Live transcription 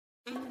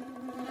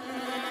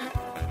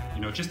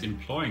just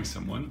employing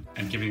someone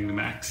and giving them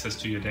access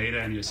to your data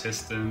and your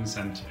systems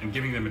and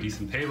giving them a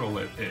decent payroll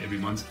every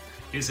month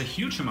is a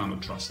huge amount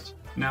of trust.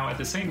 Now, at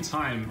the same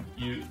time,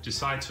 you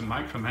decide to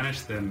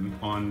micromanage them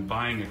on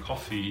buying a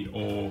coffee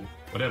or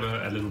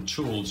whatever, a little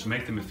tool to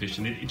make them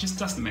efficient. It just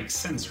doesn't make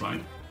sense,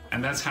 right?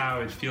 And that's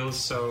how it feels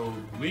so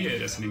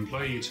weird as an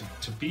employee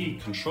to be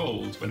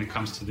controlled when it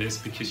comes to this,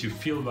 because you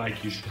feel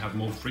like you should have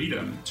more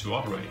freedom to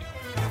operate.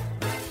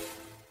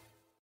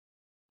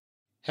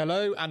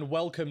 Hello and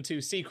welcome to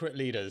Secret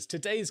Leaders.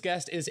 Today's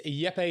guest is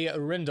Jeppe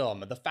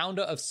Rindom, the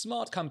founder of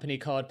Smart Company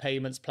card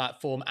payments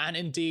platform, and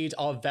indeed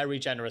our very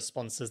generous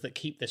sponsors that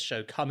keep this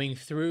show coming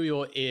through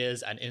your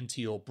ears and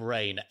into your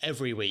brain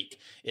every week.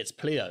 It's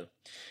Pleo.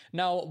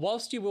 Now,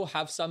 whilst you will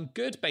have some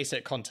good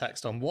basic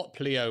context on what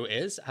Pleo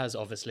is, as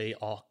obviously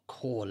our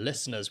core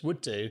listeners would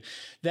do,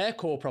 their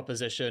core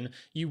proposition,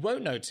 you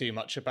won't know too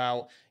much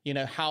about,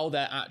 how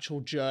their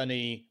actual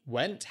journey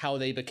went, how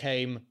they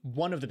became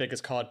one of the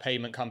biggest card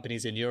payment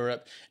companies in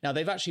Europe. Now,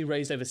 they've actually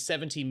raised over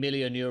 70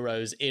 million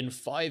euros in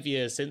 5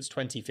 years since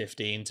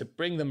 2015 to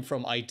bring them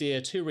from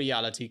idea to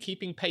reality,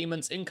 keeping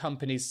payments in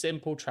companies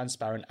simple,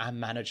 transparent, and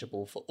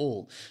manageable for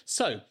all.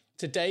 So,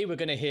 today, we're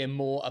going to hear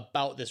more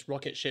about this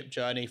rocket ship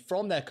journey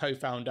from their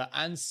co-founder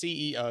and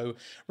CEO,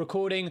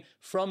 recording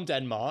from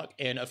Denmark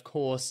in, of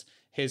course,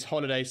 his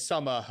holiday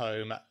summer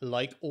home,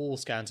 like all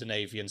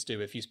Scandinavians do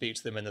if you speak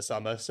to them in the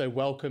summer. So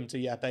welcome to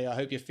Jeppe. I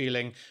hope you're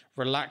feeling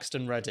relaxed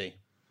and ready.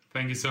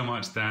 Thank you so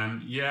much,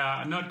 Dan.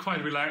 Yeah, not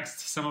quite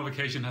relaxed. Summer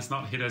vacation has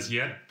not hit us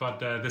yet, but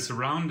the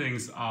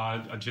surroundings are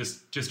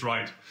just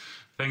right.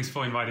 Thanks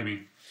for inviting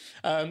me.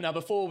 Now,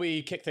 before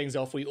we kick things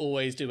off, we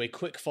always do a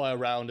quick fire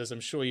round, as I'm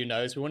sure you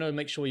know. So we want to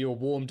make sure you're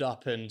warmed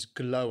up and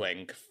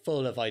glowing,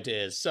 full of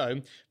ideas.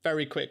 So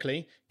very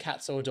quickly,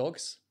 cats or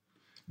dogs?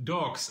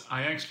 Dogs.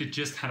 I actually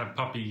just had a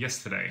puppy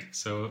yesterday.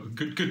 So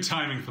good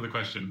timing for the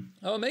question.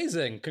 Oh,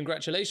 amazing.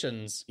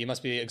 Congratulations. You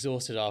must be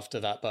exhausted after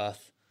that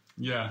birth.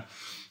 Yeah.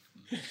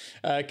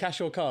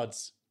 Cash or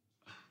cards?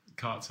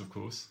 Cards, of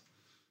course.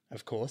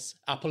 Of course.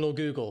 Apple or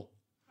Google?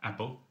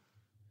 Apple.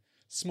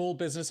 Small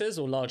businesses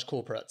or large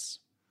corporates?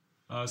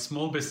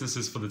 Small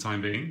businesses for the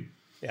time being.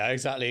 Yeah,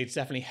 exactly. It's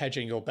definitely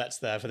hedging your bets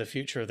there for the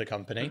future of the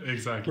company.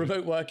 Exactly.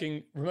 Remote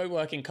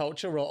working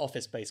culture or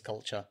office-based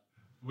culture?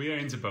 We are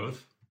into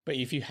both. But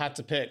if you had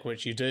to pick,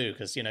 which you do,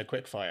 because,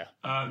 quick fire.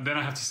 Then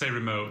I have to say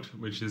remote,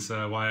 which is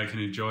why I can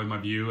enjoy my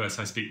view as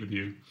I speak with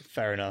you.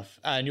 Fair enough.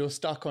 And you're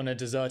stuck on a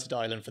deserted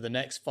island for the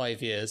next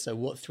 5 years. So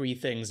what 3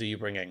 things are you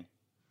bringing?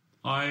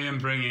 I am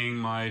bringing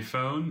my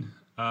phone,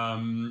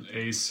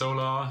 a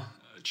solar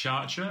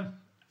charger,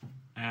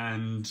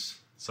 and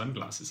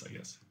sunglasses, I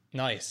guess.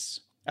 Nice.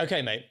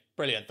 Okay, mate.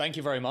 Brilliant. Thank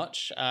you very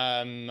much.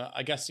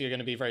 I guess you're going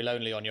to be very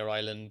lonely on your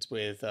island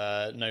with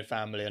no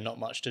family and not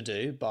much to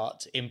do,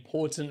 but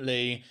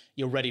importantly,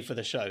 you're ready for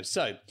the show.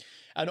 So,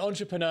 an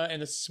entrepreneur in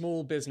the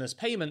small business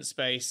payment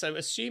space. So,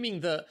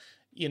 assuming that,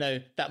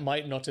 that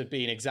might not have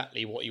been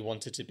exactly what you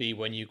wanted to be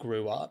when you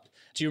grew up.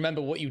 Do you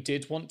remember what you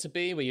did want to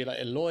be? Were you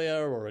like a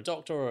lawyer or a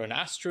doctor or an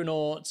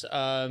astronaut?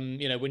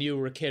 When you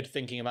were a kid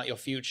thinking about your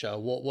future,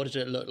 what did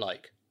it look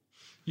like?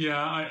 Yeah,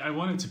 I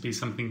wanted to be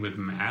something with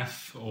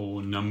math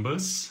or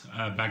numbers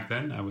back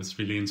then. I was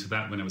really into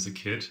that when I was a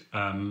kid.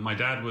 My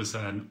dad was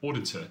an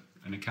auditor,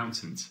 an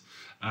accountant.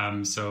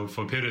 So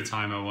for a period of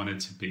time, I wanted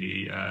to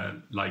be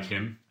like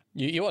him.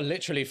 You are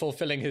literally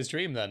fulfilling his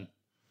dream then.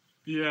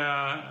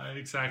 Yeah,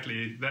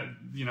 exactly. That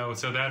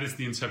so that is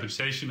the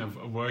interpretation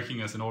of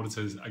working as an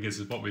auditor, I guess,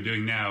 is what we're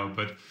doing now.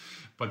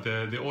 But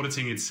the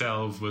auditing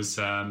itself was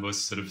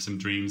sort of some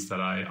dreams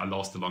that I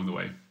lost along the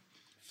way.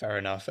 Fair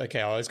enough.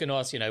 Okay, I was going to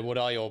ask,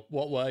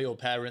 what were your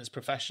parents'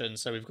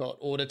 professions? So we've got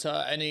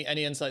auditor. Any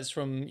insights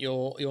from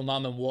your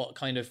mum and what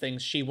kind of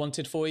things she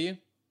wanted for you?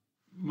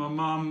 My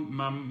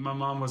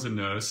mom was a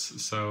nurse,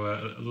 so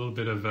a little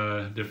bit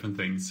of different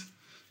things.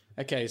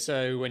 Okay,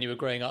 so when you were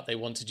growing up, they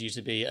wanted you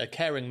to be a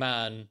caring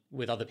man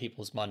with other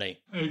people's money.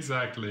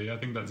 Exactly. I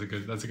think that's a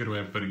good way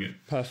of putting it.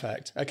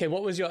 Perfect. Okay,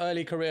 what was your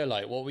early career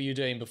like? What were you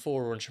doing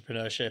before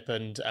entrepreneurship,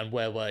 and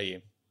where were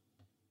you?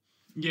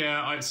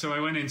 Yeah, so I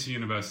went into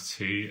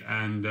university,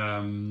 and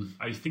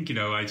I think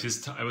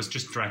I was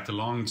just dragged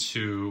along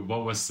to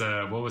what was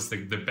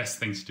the best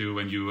thing to do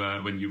when you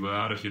were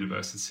out of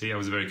university. I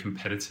was very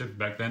competitive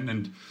back then,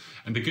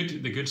 and the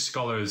good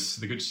scholars,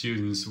 the good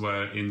students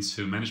were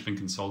into management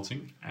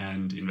consulting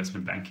and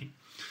investment banking.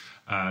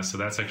 So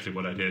that's actually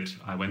what I did.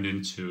 I went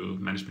into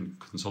management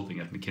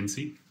consulting at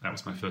McKinsey. That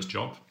was my first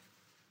job,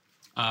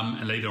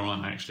 and later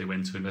on, I actually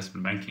went to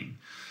investment banking.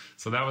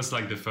 So that was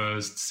like the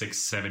first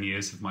 6-7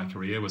 years of my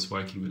career, was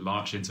working with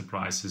large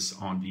enterprises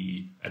on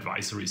the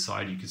advisory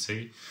side, you could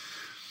say.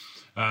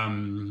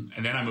 And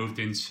then I moved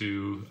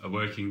into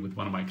working with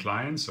one of my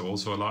clients, so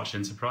also a large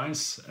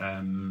enterprise,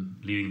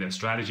 leading their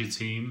strategy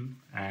team.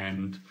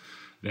 And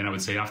then I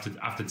would say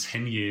after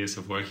 10 years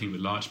of working with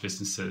large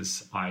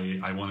businesses,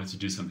 I wanted to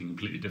do something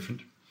completely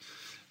different.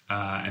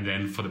 And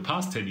then for the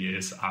past 10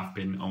 years, I've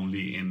been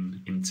only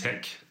in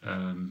tech,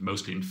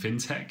 mostly in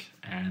fintech,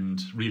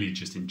 and really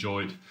just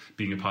enjoyed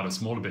being a part of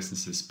smaller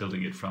businesses,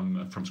 building it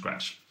from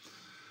scratch.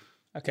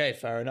 Okay,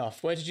 fair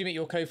enough. Where did you meet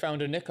your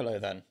co-founder, Nicolo,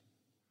 then?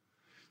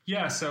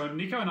 Yeah, so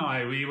Nico and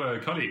I, we were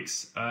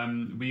colleagues.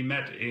 We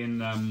met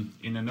in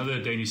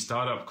another Danish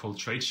startup called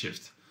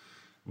Tradeshift,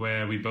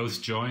 where we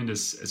both joined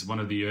as one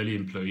of the early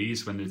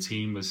employees when the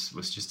team was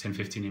just 10,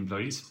 15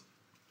 employees.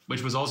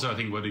 Which was also, I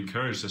think, what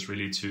encouraged us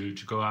really to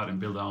go out and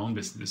build our own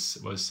business.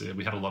 Was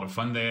we had a lot of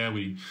fun there.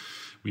 We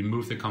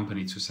moved the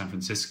company to San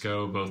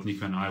Francisco. Both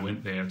Nico and I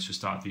went there to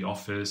start the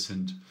office.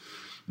 And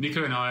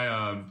Nico and I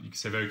are, you could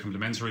say, very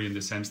complementary in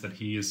the sense that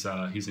he's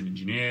an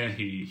engineer.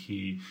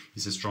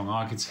 He's a strong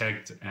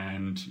architect,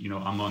 and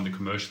I'm on the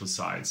commercial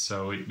side.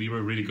 So we were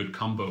a really good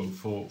combo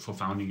for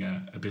founding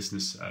a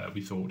business.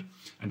 We thought,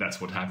 and that's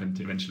what happened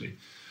eventually.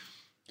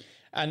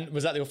 And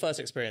was that your first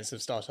experience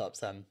of startups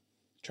then,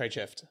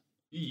 Tradeshift?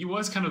 It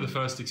was kind of the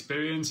first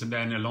experience, and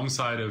then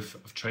alongside of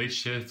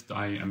Tradeshift,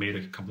 I made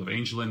a couple of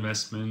angel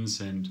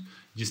investments and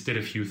just did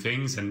a few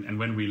things. And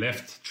when we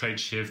left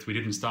Tradeshift, we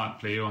didn't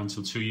start Pleo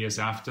until 2 years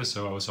after,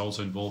 so I was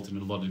also involved in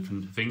a lot of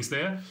different things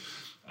there.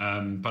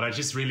 But I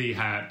just really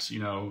had,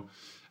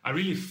 I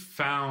really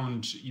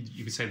found,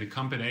 you could say, the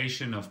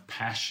combination of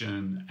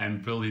passion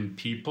and brilliant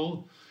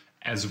people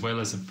as well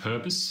as a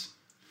purpose.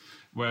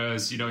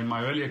 Whereas, in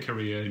my earlier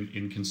career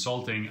in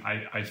consulting,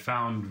 I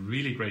found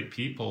really great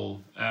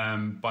people,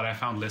 but I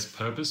found less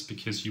purpose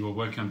because you were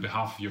working on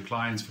behalf of your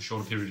clients for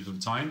short periods of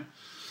time.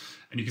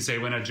 And you could say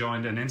when I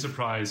joined an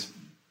enterprise,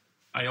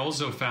 I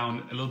also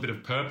found a little bit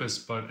of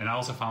purpose, and I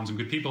also found some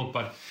good people.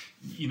 But,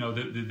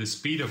 the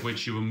speed of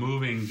which you were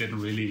moving didn't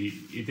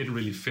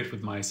really fit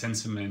with my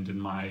sentiment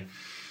and my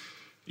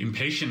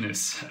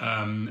impatientness,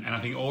 and I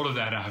think all of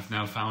that I have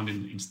now found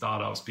in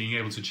startups, being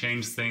able to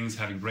change things,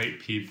 having great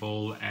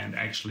people, and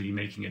actually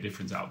making a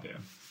difference out there.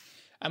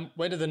 And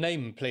where did the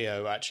name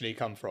Pleo actually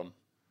come from?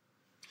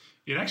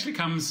 It actually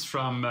comes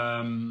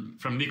from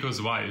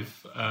Nico's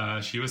wife.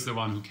 She was the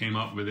one who came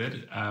up with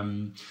it.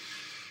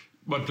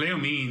 What Pleo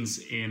means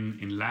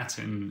in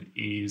Latin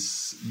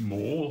is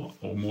more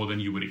than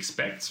you would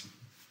expect.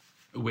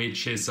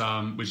 Which is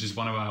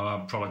one of our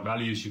product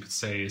values, you could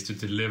say, is to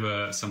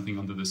deliver something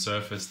under the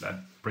surface that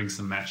brings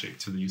some magic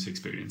to the user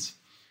experience.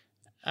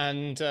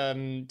 And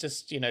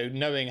just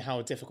knowing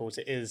how difficult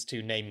it is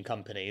to name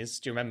companies,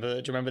 do you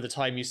remember the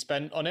time you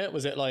spent on it?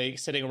 Was it like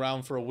sitting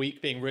around for a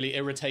week being really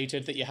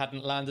irritated that you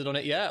hadn't landed on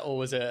it yet, or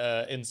was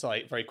it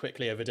insight very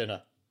quickly over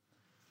dinner?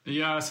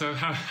 Yeah, so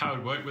how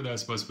it worked with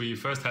us was we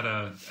first had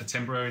a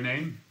temporary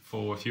name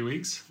for a few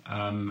weeks,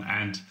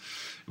 and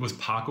it was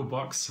Pago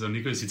Box. So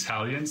Nico is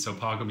Italian, so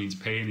Pago means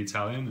pay in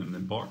Italian, and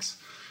then Box.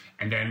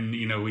 And then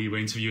we were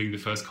interviewing the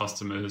first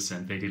customers,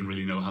 and they didn't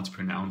really know how to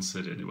pronounce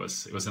it, and it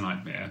was a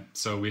nightmare.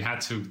 So we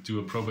had to do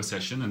a proper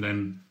session, and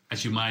then,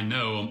 as you might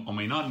know or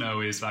may not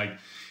know, is like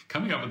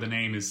coming up with a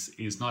name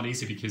is not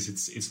easy because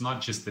it's not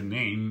just the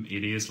name.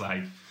 It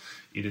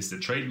is the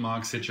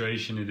trademark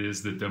situation, it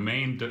is the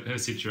domain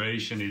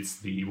situation, it's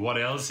the what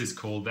else is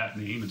called that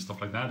name and stuff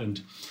like that.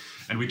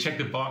 And we checked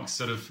the box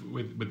sort of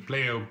with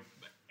Pleo,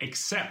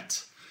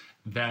 except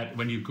that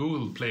when you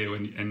Google Pleo,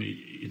 and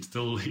it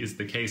still is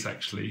the case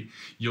actually,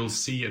 you'll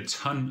see a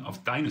ton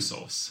of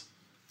dinosaurs.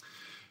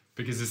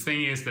 Because the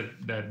thing is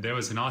that there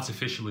was an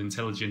artificial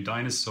intelligent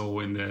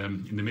dinosaur in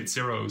the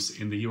mid-zeros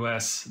in the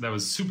US that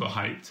was super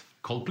hyped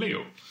called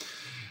Pleo.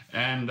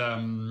 And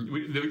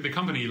the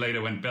company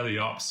later went belly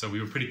up, so we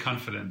were pretty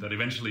confident that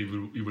eventually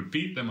we would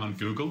beat them on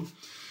Google.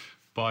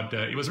 But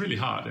it was really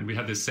hard, and we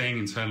had this saying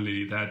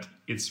internally that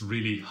it's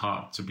really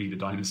hard to beat a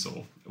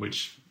dinosaur,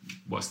 which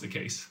was the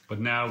case. But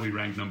now we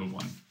rank number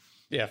one.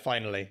 Yeah,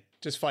 finally.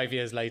 Just 5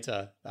 years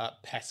later,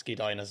 that pesky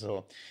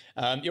dinosaur.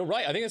 You're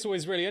right. I think it's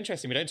always really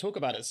interesting. We don't talk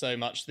about it so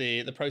much,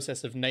 the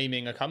process of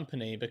naming a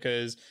company,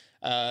 because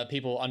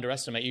people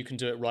underestimate you can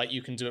do it right,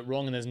 you can do it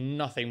wrong, and there's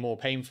nothing more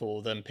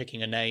painful than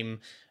picking a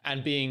name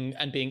and being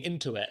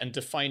into it and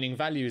defining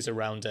values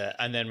around it,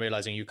 and then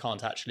realizing you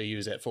can't actually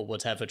use it for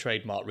whatever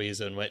trademark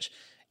reason, which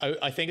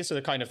I think is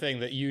the kind of thing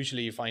that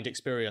usually you find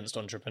experienced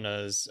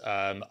entrepreneurs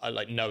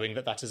like knowing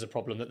that is a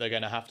problem that they're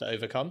going to have to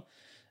overcome.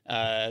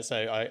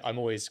 So I'm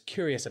always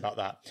curious about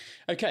that.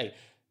 Okay,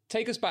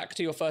 take us back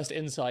to your first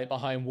insight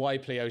behind why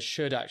Pleo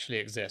should actually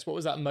exist. What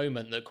was that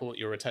moment that caught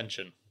your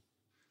attention?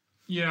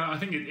 Yeah, I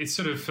think it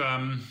sort of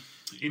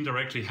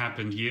indirectly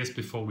happened years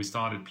before we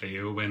started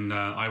Pleo, when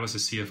I was a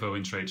CFO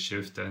in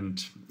Tradeshift.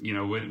 And,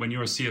 when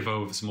you're a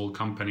CFO of a small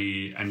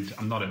company, and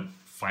I'm not a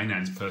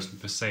finance person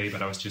per se,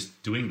 but I was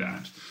just doing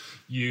that,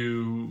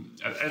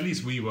 at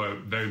least we were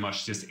very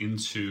much just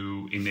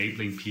into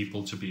enabling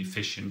people to be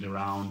efficient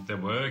around their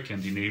work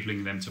and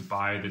enabling them to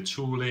buy the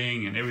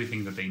tooling and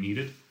everything that they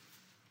needed.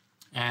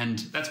 And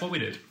that's what we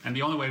did. And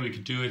the only way we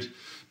could do it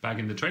back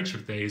in the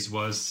Tradeshift days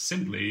was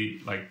simply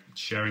like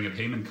sharing a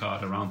payment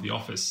card around the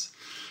office.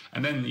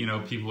 And then,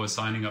 people were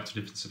signing up to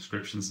different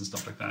subscriptions and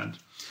stuff like that.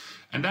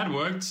 And that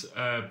worked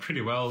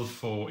pretty well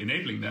for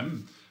enabling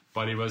them.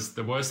 but it was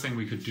the worst thing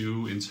we could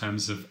do in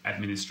terms of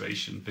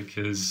administration,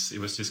 because it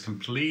was just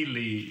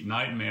completely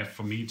nightmare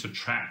for me to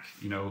track,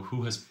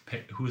 who has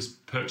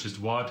purchased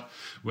what,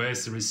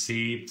 where's the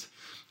receipt,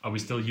 are we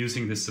still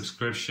using this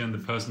subscription, the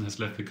person has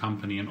left the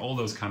company, and all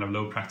those kind of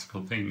low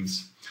practical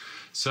things.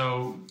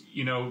 So,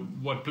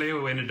 what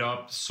Pleo ended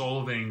up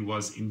solving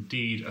was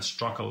indeed a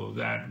struggle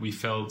that we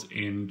felt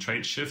in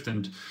Tradeshift.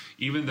 And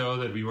even though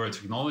that we were a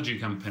technology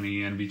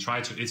company and we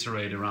tried to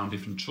iterate around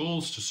different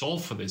tools to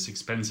solve for this,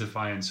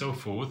 Expensify and so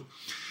forth,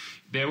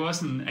 there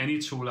wasn't any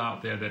tool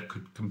out there that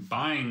could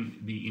combine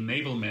the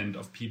enablement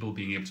of people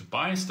being able to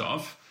buy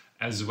stuff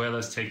as well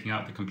as taking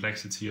out the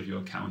complexity of your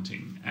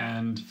accounting.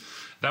 And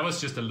that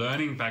was just a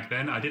learning back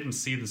then. I didn't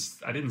see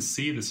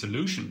the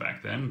solution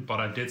back then, but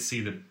I did see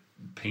the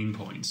pain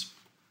points.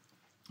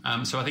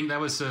 So I think that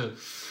was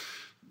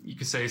you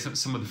could say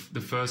some of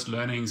the first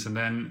learnings. And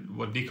then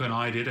what Nico and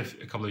I did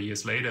a couple of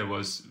years later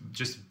was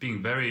just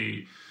being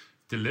very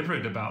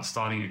deliberate about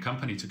starting a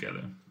company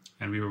together.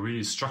 And we were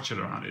really structured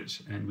around it.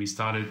 And we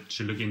started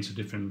to look into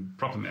different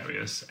problem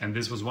areas. And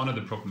this was one of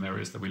the problem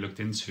areas that we looked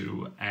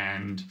into.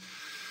 And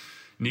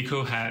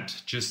Nico had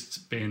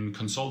just been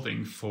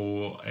consulting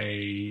for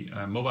a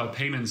mobile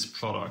payments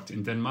product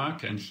in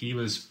Denmark, and he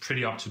was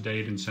pretty up to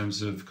date in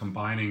terms of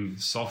combining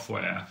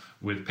software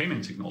with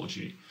payment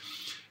technology.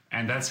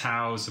 And that's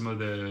how some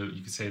of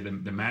you could say,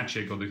 the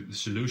magic or the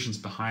solutions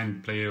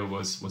behind Pleo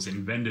was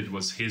invented,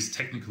 was his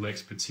technical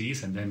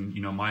expertise, and then,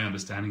 my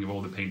understanding of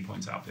all the pain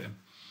points out there.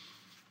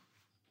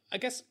 I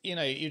guess,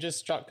 you just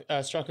struck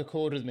a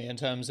chord with me in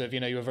terms of,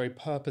 you were very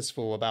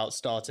purposeful about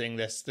starting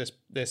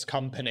this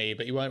company,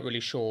 but you weren't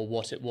really sure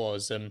what it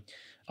was.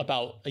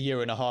 About a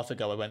year and a half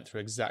ago, I went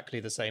through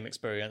exactly the same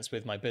experience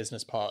with my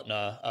business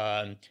partner.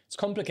 It's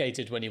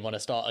complicated when you want to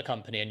start a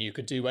company and you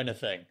could do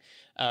anything.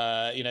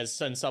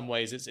 So in some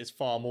ways, it's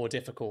far more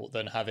difficult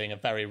than having a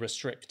very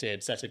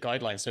restricted set of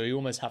guidelines. So you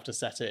almost have to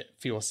set it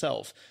for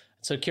yourself.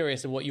 So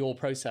curious of what your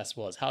process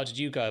was. How did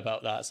you go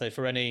about that? So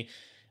for any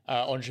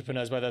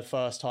entrepreneurs, whether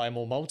first time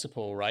or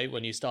multiple, right?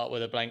 When you start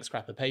with a blank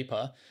scrap of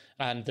paper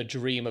and the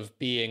dream of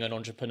being an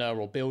entrepreneur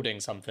or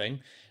building something,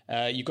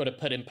 you've got to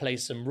put in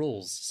place some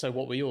rules. So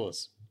what were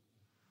yours?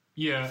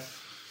 Yeah,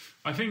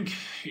 I think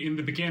in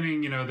the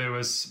beginning, there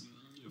was,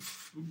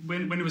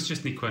 when it was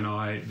just Nico and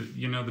I,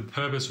 the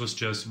purpose was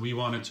just, we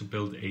wanted to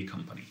build a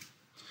company.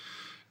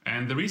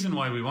 And the reason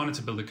why we wanted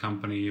to build a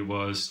company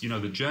was,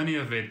 the journey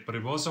of it, but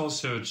it was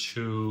also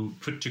to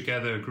put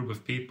together a group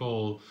of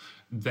people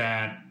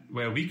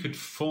where we could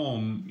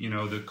form,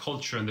 the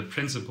culture and the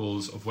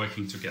principles of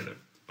working together.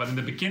 But in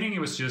the beginning,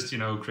 it was just,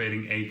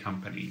 creating a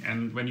company.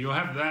 And when you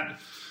have that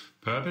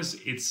purpose,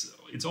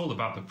 it's all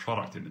about the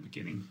product in the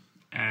beginning.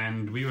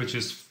 And we were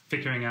just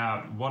figuring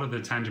out what are the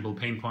tangible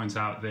pain points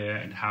out there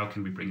and how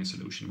can we bring a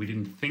solution. We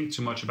didn't think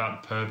too much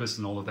about purpose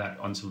and all of that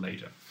until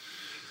later.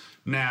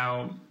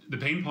 Now, the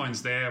pain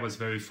points there was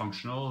very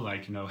functional,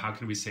 like, how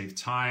can we save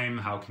time?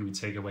 How can we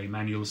take away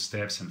manual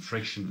steps and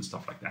friction and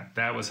stuff like that?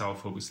 That was our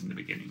focus in the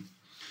beginning.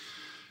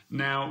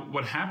 Now,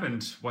 what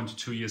happened 1 to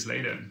 2 years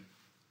later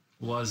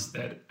was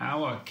that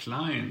our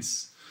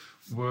clients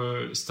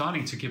were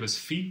starting to give us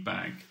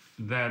feedback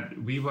that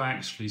we were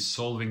actually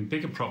solving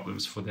bigger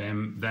problems for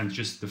them than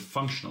just the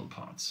functional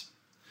parts.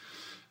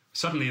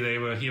 Suddenly they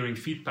were hearing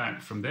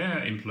feedback from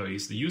their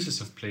employees, the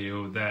users of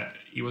Pleo, that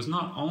it was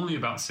not only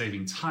about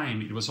saving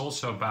time, it was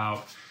also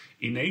about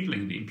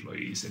enabling the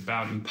employees,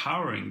 about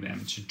empowering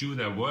them to do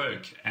their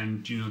work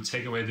and,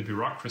 take away the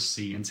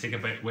bureaucracy and take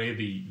away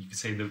you could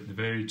say, the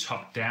very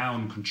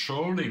top-down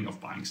controlling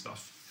of buying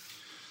stuff.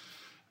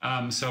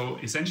 So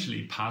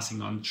essentially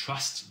passing on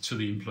trust to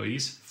the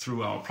employees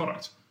through our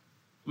product.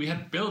 We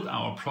had built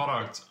our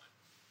product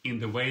in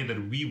the way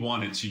that we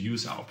wanted to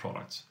use our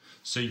product.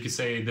 So you could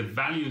say the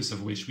values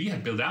of which we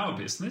had built our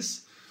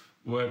business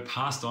were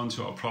passed on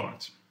to our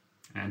product.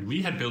 And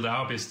we had built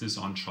our business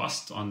on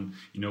trust, on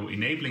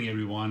enabling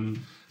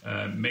everyone,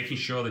 making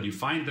sure that you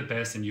find the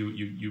best and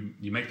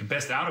you make the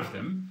best out of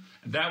them.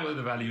 And that were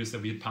the values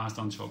that we had passed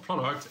on to our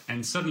product.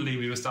 And suddenly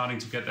we were starting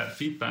to get that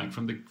feedback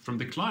from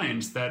the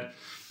clients that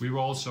we were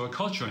also a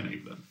culture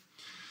enabler.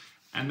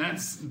 And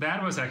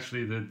that was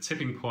actually the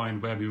tipping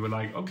point where we were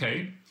like,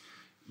 okay,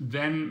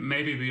 then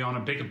maybe we're on a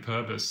bigger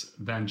purpose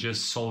than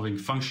just solving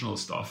functional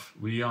stuff.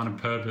 We're on a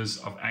purpose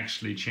of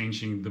actually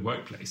changing the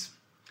workplace.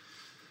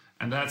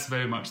 And that's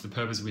very much the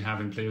purpose we have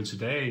in Pleo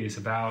today, is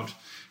about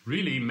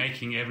really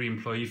making every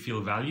employee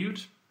feel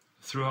valued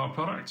through our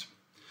product.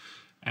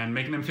 And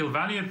making them feel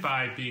valued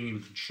by being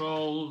in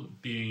control,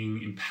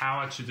 being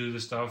empowered to do the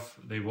stuff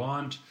they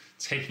want,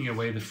 taking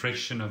away the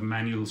friction of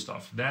manual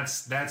stuff.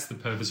 That's the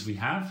purpose we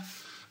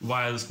have,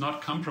 whilst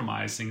not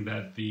compromising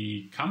that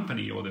the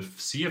company or the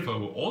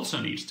CFO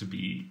also needs to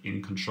be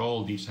in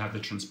control, needs to have the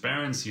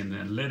transparency and the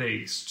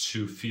analytics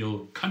to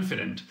feel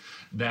confident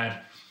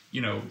that,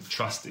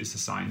 trust is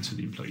assigned to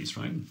the employees,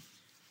 right?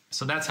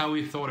 So that's how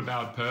we thought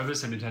about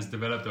purpose, and it has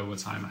developed over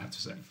time, I have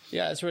to say.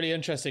 Yeah, it's really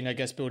interesting, I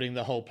guess, building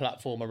the whole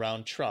platform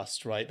around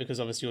trust, right?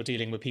 Because obviously you're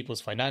dealing with people's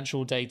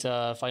financial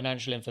data,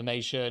 financial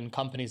information.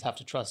 Companies have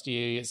to trust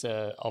you. It's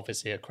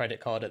obviously a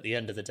credit card at the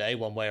end of the day,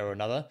 one way or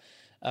another,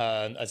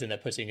 as in they're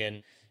putting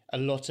in a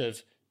lot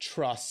of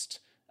trust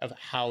of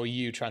how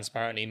you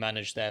transparently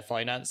manage their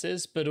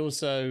finances. But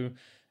also,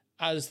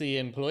 as the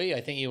employee, I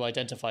think you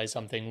identify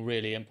something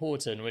really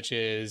important, which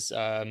is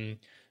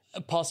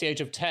past the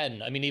age of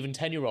 10. I mean, even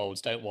 10-year-olds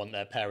don't want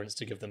their parents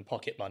to give them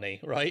pocket money,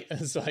 right?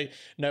 It's like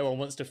no one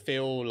wants to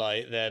feel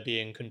like they're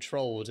being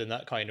controlled in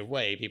that kind of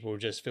way. People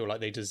just feel like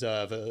they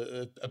deserve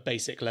a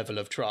basic level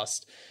of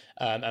trust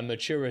and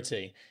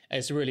maturity. And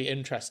it's really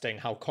interesting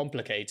how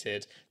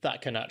complicated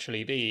that can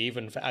actually be,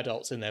 even for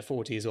adults in their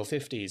 40s or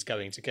 50s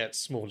going to get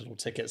small little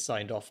tickets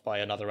signed off by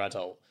another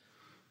adult.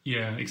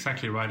 Yeah,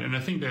 exactly right. And I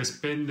think there's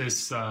been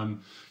this,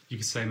 you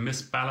could say,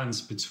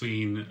 misbalance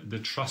between the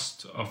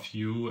trust of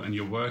you and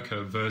your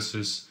worker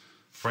versus,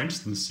 for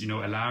instance,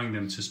 allowing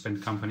them to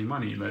spend company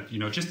money. Like,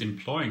 just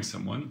employing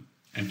someone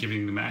and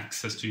giving them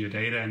access to your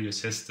data and your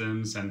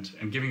systems and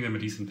giving them a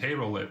decent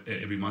payroll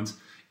every month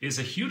is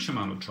a huge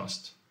amount of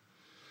trust.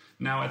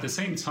 Now, at the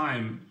same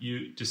time,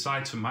 you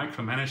decide to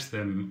micromanage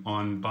them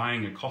on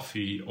buying a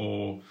coffee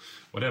or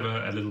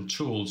whatever, a little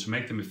tool to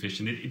make them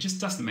efficient. It just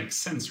doesn't make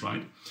sense,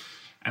 right?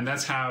 And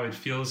that's how it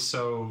feels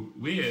so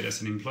weird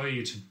as an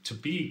employee to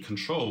be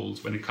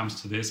controlled when it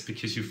comes to this,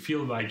 because you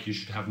feel like you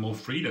should have more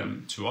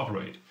freedom to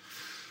operate.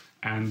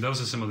 And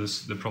those are some of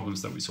the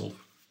problems that we solve.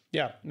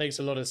 Yeah, makes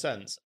a lot of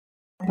sense.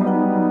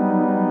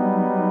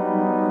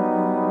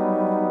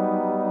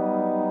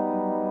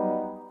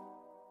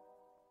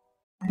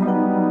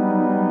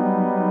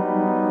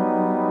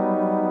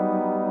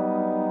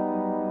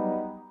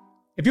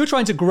 If you're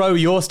trying to grow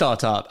your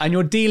startup and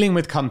you're dealing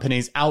with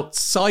companies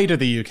outside of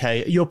the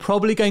UK, you're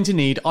probably going to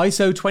need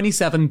ISO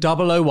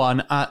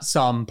 27001 at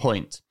some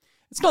point.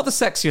 It's not the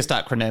sexiest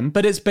acronym,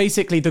 but it's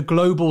basically the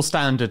global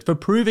standard for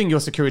proving your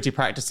security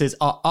practices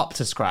are up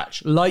to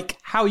scratch, like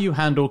how you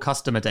handle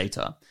customer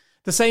data.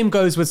 The same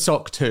goes with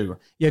SOC 2.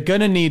 You're going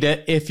to need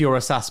it if you're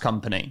a SaaS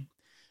company.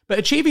 But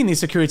achieving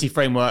these security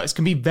frameworks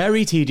can be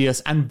very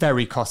tedious and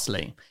very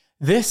costly.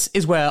 This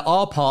is where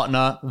our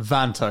partner,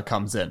 Vanta,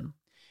 comes in.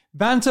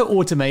 Vanta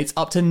automates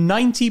up to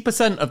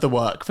 90% of the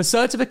work for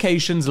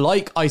certifications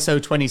like ISO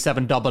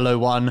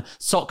 27001,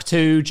 SOC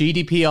 2,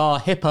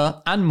 GDPR,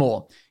 HIPAA, and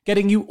more,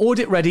 getting you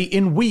audit ready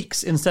in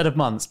weeks instead of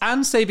months,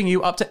 and saving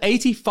you up to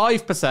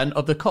 85%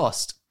 of the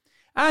cost.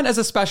 And as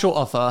a special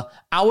offer,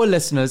 our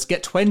listeners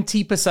get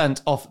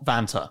 20% off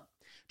Vanta.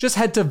 Just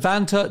head to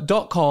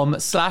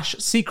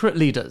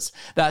vanta.com/secretleaders.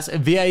 That's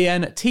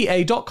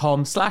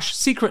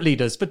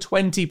VANTA.com/secretleaders for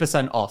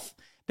 20% off.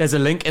 There's a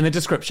link in the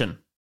description.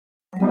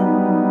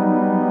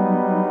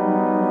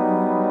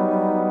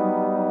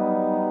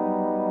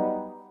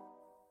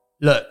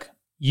 Look,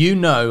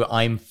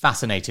 I'm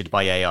fascinated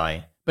by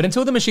AI, but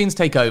until the machines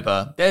take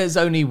over, there's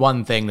only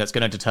one thing that's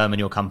going to determine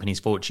your company's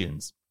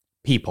fortunes: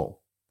 people.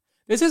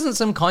 This isn't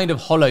some kind of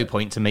hollow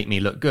point to make me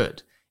look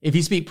good. If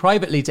you speak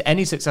privately to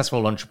any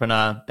successful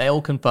entrepreneur,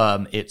 they'll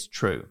confirm it's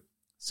true.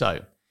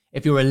 So,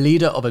 if you're a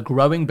leader of a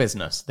growing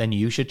business, then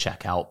you should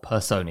check out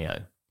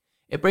Personio.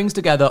 It brings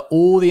together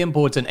all the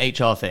important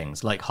HR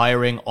things like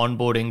hiring,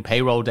 onboarding,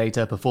 payroll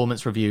data,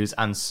 performance reviews,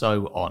 and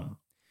so on.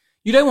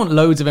 You don't want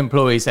loads of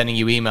employees sending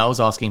you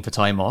emails asking for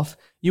time off.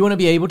 You want to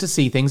be able to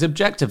see things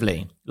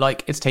objectively,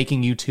 like it's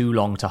taking you too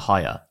long to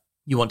hire.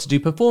 You want to do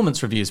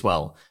performance reviews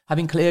well,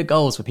 having clear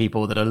goals for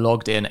people that are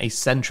logged in a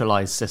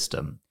centralized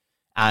system.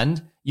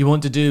 And you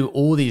want to do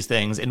all these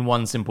things in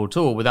one simple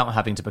tool without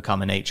having to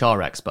become an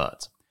HR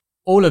expert.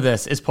 All of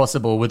this is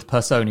possible with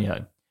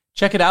Personio.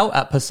 Check it out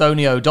at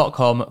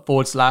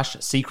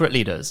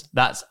personio.com/secretleaders.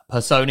 That's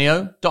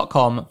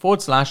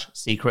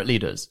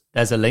personio.com/secretleaders.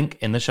 There's a link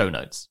in the show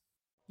notes.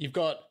 You've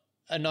got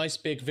a nice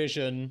big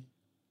vision,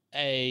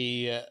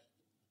 a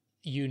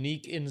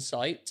unique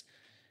insight.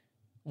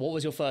 What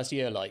was your first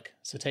year like?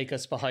 So take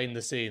us behind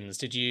the scenes.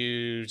 Did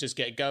you just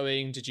get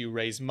going? Did you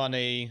raise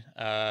money?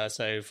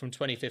 So from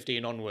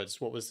 2015 onwards,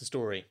 what was the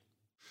story?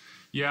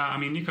 Yeah, I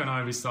mean, Nico and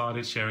I, we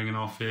started sharing an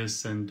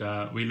office, and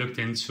we looked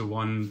into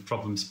one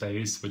problem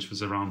space, which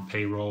was around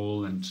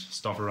payroll and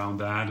stuff around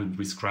that. And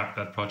we scrapped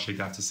that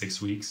project after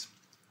 6 weeks.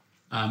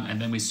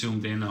 And then we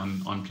zoomed in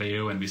on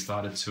Pleo, and we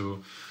started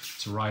to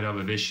write up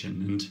a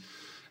vision.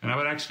 And I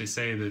would actually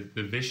say that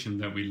the vision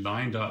that we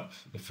lined up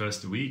the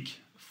first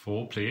week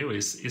for Pleo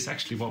is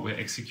actually what we're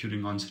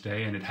executing on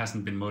today, and it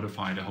hasn't been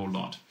modified a whole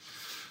lot.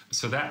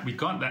 So that we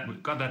got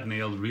that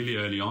nailed really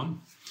early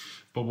on.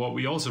 But what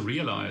we also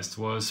realized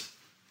was,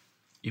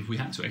 if we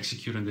had to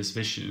execute on this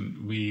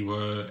vision, we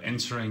were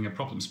entering a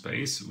problem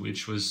space,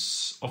 which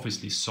was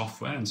obviously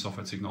software and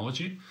software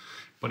technology,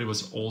 but it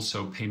was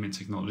also payment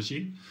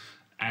technology,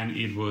 and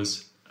it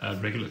was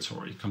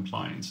regulatory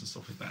compliance and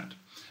stuff like that.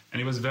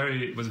 And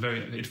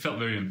it felt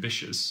very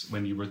ambitious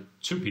when you were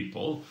two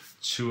people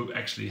to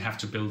actually have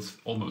to build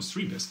almost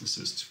three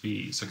businesses to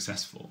be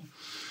successful.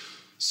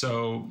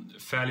 So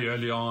fairly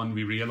early on,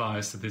 we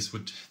realized that this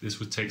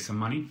would take some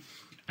money,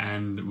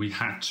 and we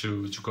had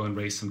to go and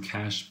raise some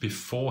cash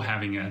before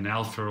having an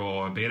alpha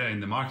or a beta in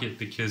the market,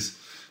 because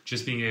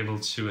just being able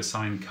to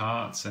assign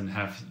cards and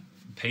have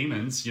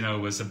payments,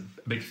 was a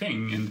big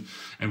thing,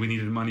 and we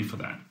needed money for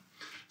that.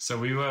 So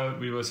we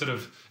were sort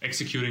of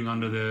executing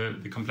under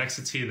the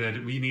complexity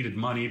that we needed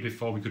money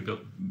before we could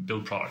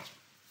build product.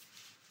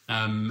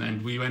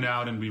 And we went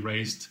out and we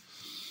raised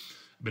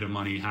a bit of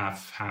money,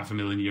 half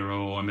 €500,000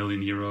 or €1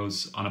 million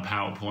on a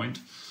PowerPoint.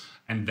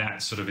 And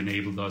that sort of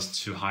enabled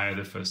us to hire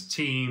the first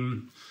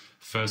team.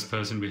 First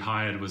person we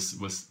hired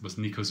was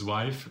Nico's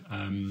wife.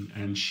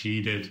 And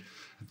she did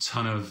a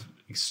ton of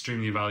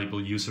extremely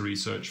valuable user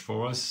research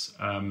for us,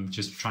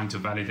 just trying to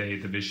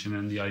validate the vision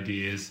and the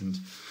ideas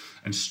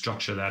and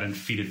structure that and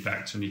feed it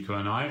back to Nico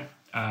and I.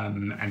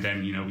 And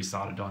then, we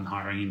started on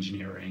hiring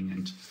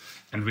engineering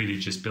and really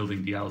just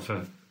building the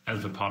alpha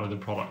part of the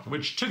product,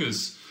 which took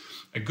us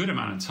a good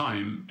amount of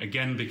time.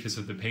 Again, because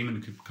of the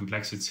payment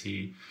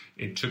complexity,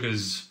 it took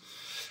us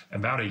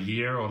about a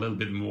year or a little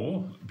bit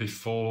more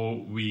before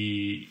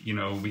we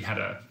had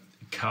a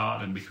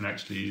card and we could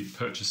actually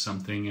purchase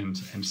something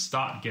and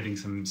start getting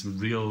some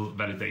real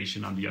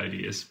validation on the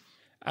ideas.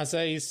 As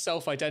a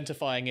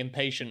self-identifying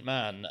impatient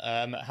man,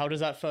 how does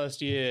that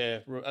first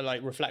year,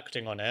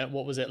 reflecting on it,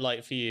 what was it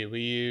like for you?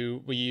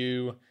 Were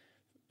you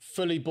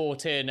fully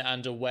bought in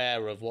and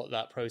aware of what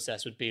that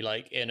process would be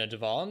like in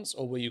advance,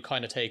 or were you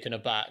kind of taken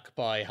aback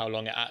by how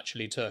long it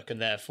actually took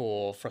and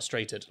therefore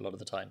frustrated a lot of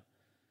the time?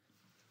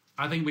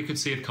 I think we could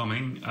see it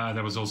coming.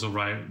 That was also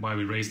why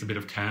we raised a bit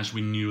of cash.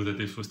 We knew that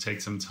this would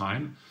take some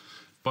time.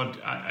 But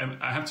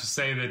I have to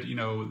say that,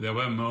 there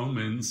were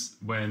moments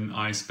when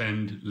I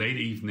spent late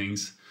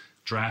evenings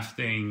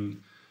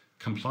drafting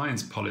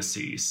compliance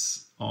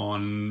policies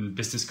on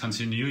business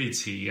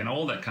continuity and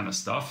all that kind of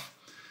stuff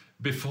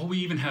before we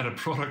even had a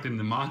product in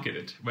the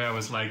market, where I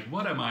was like,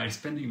 what am I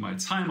spending my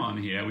time on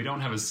here? We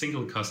don't have a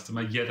single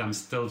customer, yet I'm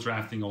still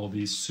drafting all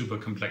these super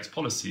complex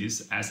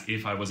policies as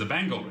if I was a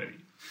bank already.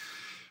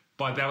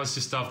 But that was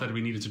just stuff that we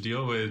needed to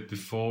deal with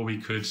before we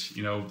could,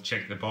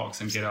 check the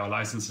box and get our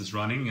licenses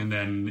running and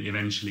then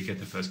eventually get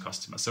the first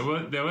customer.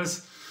 So there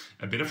was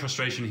a bit of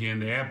frustration here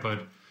and there, but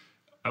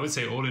I would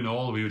say all in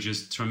all, we were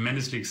just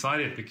tremendously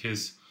excited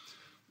because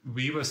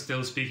we were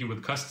still speaking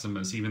with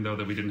customers, even though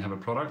that we didn't have a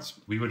product.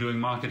 We were doing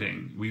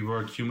marketing. We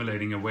were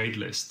accumulating a wait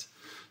list.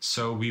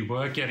 So we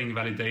were getting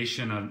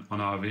validation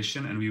on our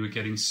vision, and we were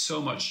getting so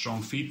much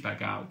strong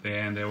feedback out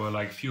there. And there were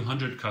like a few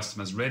hundred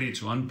customers ready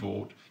to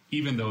onboard,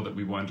 even though that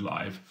we weren't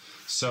live.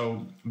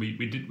 So we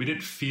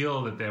did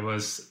feel that there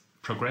was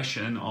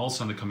progression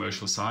also on the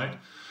commercial side,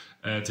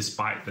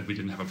 despite that we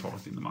didn't have a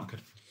product in the market.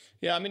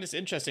 Yeah, I mean, it's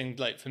interesting,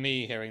 for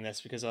me hearing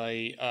this, because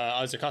I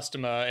was a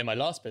customer in my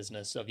last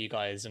business of you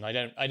guys, and I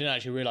didn't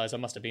actually realize I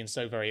must have been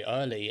so very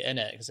early in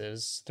it, because it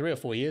was 3 or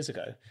 4 years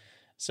ago.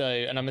 So,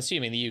 and I'm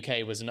assuming the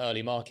UK was an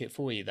early market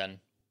for you then.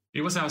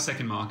 It was our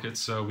second market.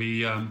 So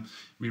we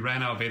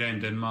ran our beta in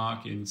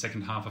Denmark in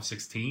second half of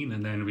 16,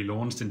 and then we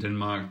launched in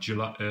Denmark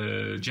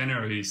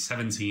January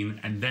 17,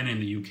 and then in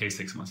the UK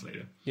 6 months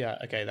later. Yeah,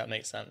 okay, that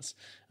makes sense.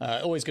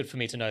 Always good for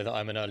me to know that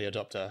I'm an early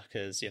adopter,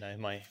 because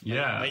my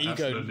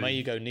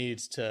ego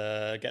needs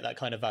to get that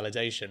kind of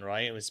validation,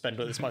 right? We spend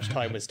this much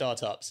time with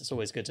startups. It's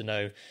always good to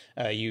know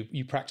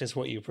you practice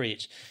what you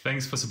preach.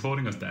 Thanks for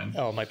supporting us, Dan.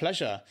 Oh, my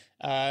pleasure.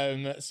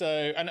 Again,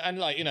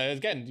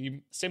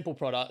 simple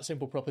product,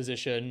 simple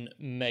proposition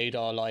made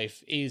our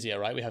life easier,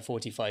 right? We have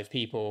 45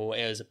 people.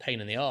 It was a pain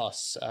in the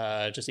ass,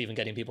 just even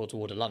getting people to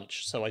order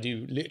lunch. So I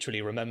do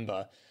literally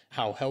remember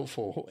how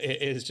helpful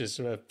it is, just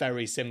a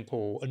very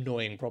simple,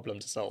 annoying problem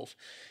to solve.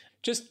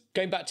 Just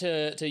going back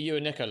to you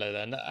and Nicola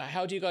then,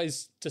 how do you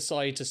guys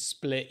decide to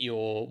split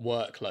your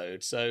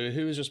workload? So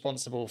who is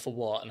responsible for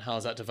what, and how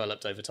has that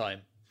developed over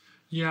time?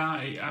 Yeah,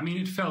 I mean,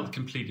 it felt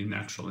completely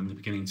natural in the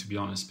beginning, to be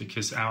honest,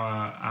 because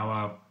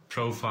our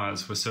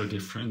profiles were so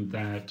different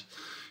that,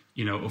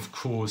 of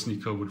course,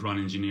 Nico would run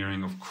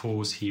engineering. Of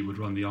course, he would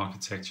run the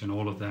architecture and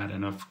all of that.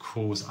 And of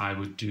course, I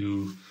would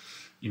do,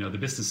 the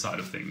business side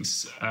of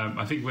things.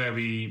 I think where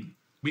we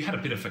had a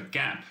bit of a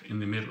gap in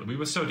the middle. We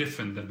were so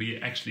different that we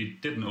actually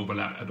didn't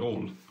overlap at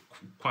all.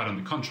 Quite on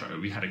the contrary,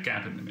 we had a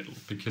gap in the middle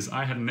because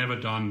I had never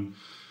done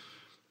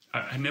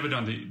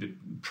the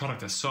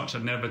product as such.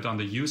 I'd never done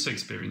the user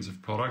experience of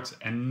product.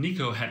 And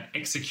Nico had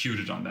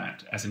executed on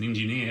that as an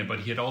engineer, but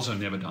he had also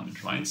never done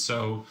it, right?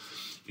 So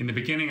in the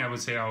beginning, I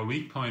would say our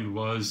weak point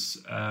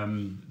was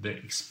the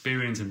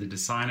experience and the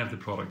design of the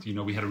product.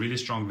 We had a really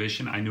strong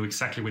vision. I knew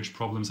exactly which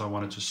problems I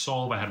wanted to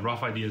solve. I had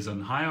rough ideas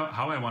on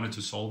how I wanted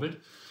to solve it.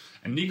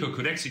 And Nico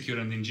could execute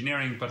on the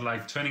engineering, but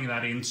turning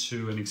that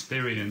into an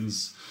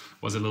experience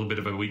was a little bit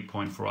of a weak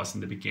point for us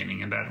in the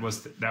beginning. And that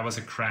was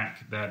a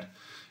crack that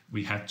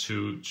we had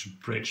to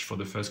bridge for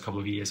the first couple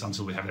of years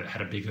until we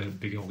had a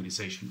bigger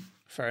organization.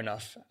 Fair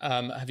enough.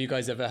 Have you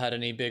guys ever had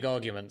any big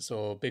arguments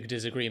or big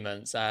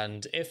disagreements?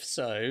 And if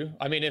so,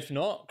 I mean, if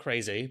not,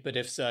 crazy, but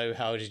if so,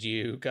 how did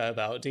you go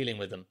about dealing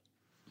with them?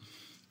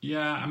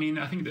 Yeah, I mean,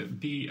 I think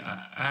that the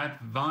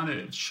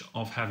advantage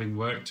of having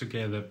worked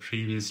together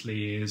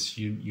previously is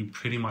you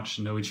pretty much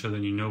know each other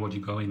and you know what you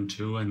go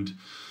into. And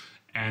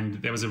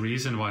there was a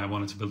reason why I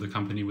wanted to build a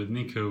company with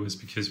Nico, is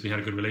because we had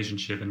a good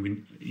relationship.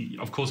 And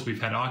of course,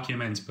 we've had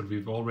arguments, but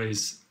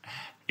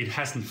it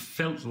hasn't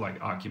felt like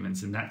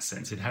arguments in that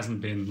sense. It hasn't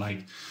been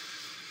like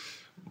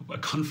a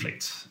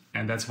conflict.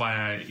 And that's why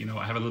I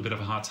have a little bit of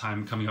a hard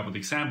time coming up with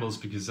examples,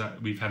 because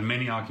we've had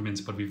many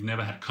arguments, but we've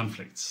never had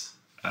conflicts.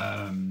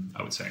 I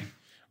would say.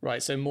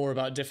 Right, so more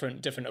about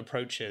different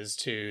approaches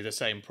to the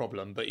same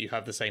problem, but you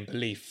have the same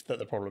belief that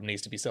the problem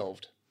needs to be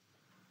solved.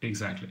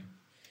 Exactly.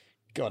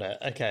 Got it.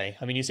 Okay.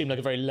 I mean, you seem like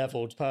a very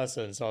leveled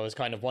person, so I was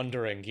kind of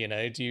wondering,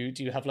 do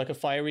you have like a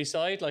fiery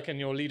side, like in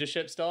your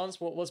leadership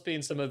stance? What's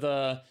been some of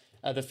the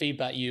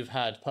feedback you've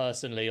had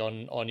personally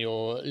on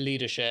your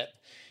leadership?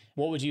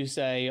 What would you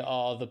say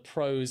are the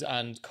pros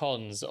and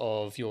cons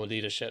of your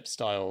leadership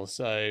style?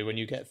 So when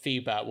you get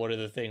feedback, what are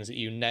the things that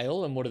you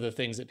nail and what are the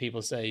things that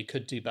people say you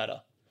could do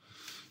better?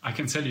 I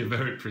can tell you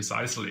very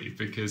precisely,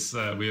 because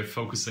we are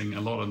focusing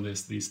a lot on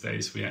this these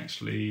days. We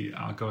actually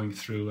are going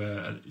through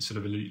a sort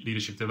of a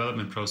leadership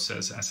development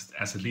process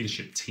as a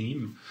leadership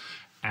team.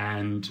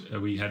 And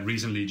we had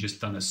recently just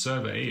done a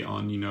survey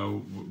on,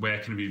 where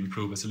can we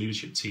improve as a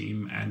leadership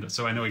team? And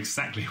so I know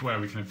exactly where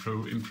we can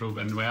improve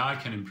and where I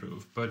can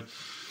improve. But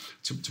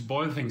to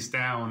boil things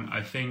down,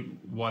 I think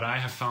what I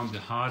have found the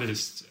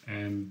hardest,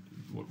 and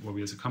what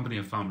we as a company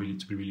have found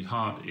to be really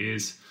hard,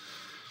 is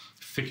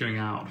figuring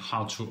out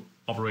how to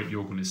operate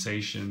your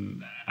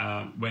organization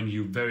when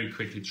you very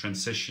quickly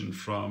transition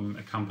from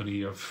a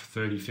company of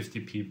 30,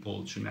 50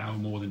 people to now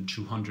more than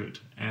 200.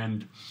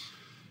 And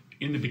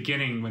in the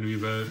beginning, when we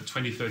were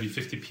 20, 30,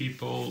 50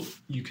 people,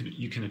 you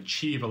can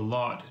achieve a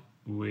lot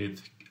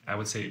with, I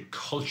would say, a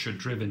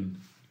culture-driven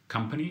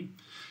company,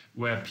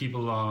 where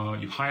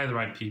you hire the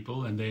right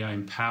people and they are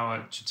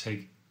empowered to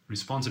take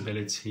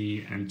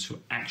responsibility and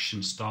to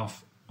action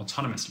stuff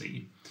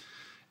autonomously.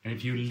 And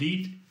if you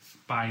lead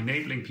by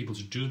enabling people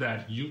to do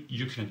that,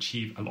 you can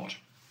achieve a lot.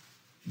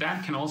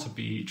 That can also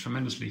be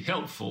tremendously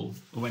helpful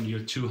when you're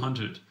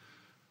 200,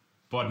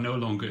 but no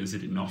longer is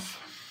it enough.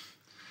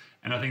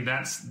 And I think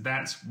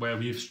that's where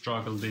we've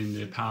struggled in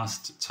the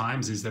past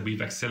times, is that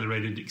we've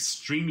accelerated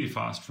extremely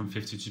fast from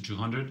 50 to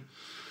 200,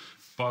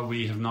 but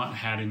we have not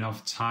had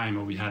enough time,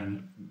 or we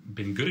hadn't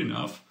been good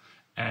enough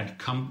at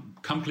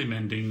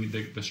complementing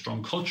the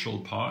strong cultural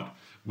part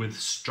with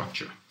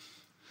structure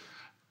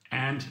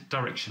and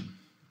direction.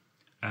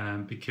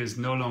 Because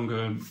no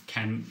longer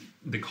can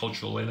the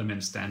cultural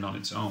element stand on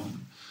its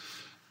own.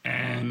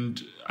 And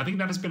I think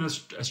that has been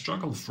a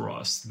struggle for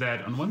us,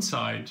 that on one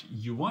side,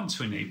 you want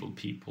to enable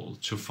people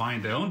to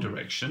find their own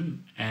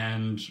direction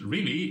and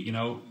really,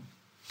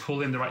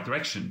 pull in the right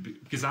direction.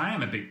 Because I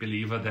am a big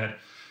believer that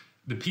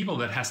the people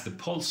that has the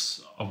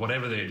pulse of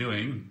whatever they're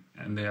doing,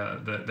 and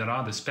that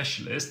are the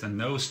specialists and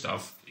know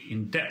stuff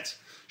in depth,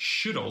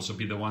 should also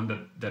be the one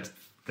that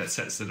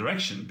sets the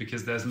direction,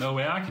 because there's no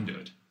way I can do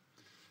it.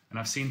 And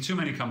I've seen too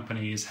many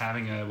companies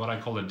having what I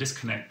call a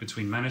disconnect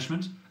between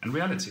management and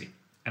reality.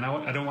 And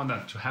I don't want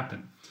that to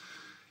happen.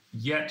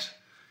 Yet,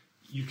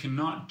 you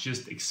cannot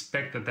just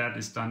expect that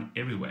is done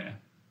everywhere.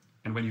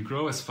 And when you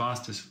grow as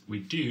fast as we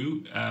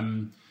do,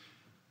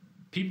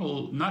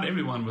 not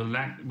everyone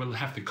will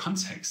have the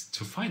context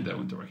to find their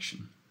own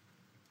direction.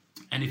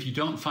 And if you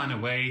don't find a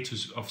way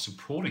of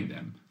supporting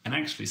them and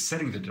actually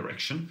setting the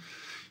direction,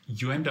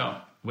 you end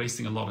up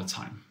wasting a lot of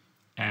time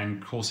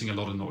and causing a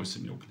lot of noise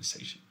in the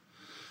organization.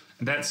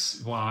 And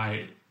that's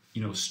why,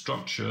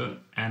 structure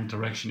and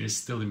direction is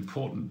still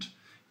important,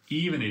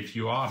 even if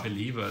you are a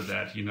believer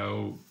that,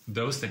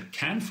 those that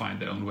can find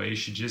their own way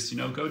should just,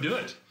 go do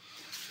it.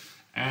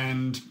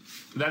 And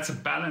that's a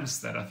balance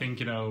that I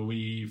think,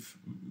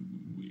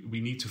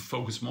 we need to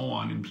focus more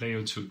on in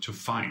Pleo to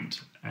find,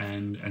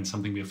 and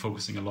something we are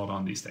focusing a lot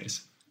on these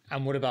days.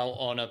 And what about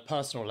on a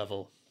personal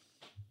level?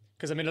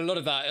 Because I mean, a lot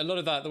of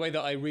that, the way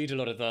that I read a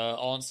lot of the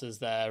answers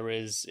there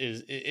is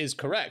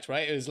correct,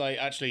 right? It was like,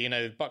 actually,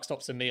 buck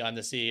stops on me. I'm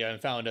the CEO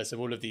and founder, so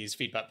all of these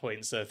feedback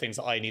points are things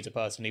that I need to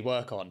personally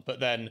work on.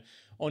 But then,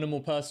 on a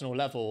more personal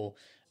level,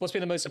 what's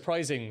been the most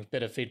surprising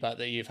bit of feedback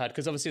that you've had?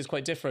 Because obviously, it's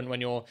quite different when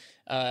you're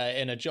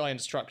in a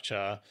giant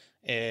structure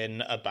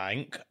in a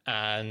bank,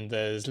 and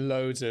there's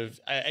loads of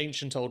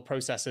ancient old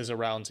processes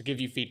around to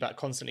give you feedback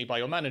constantly by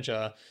your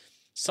manager.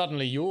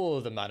 Suddenly you're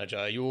the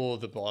manager, you're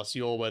the boss,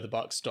 you're where the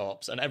buck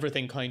stops, and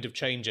everything kind of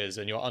changes,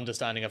 and your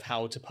understanding of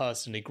how to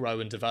personally grow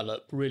and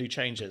develop really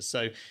changes.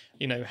 So,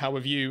 how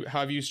have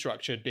you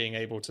structured being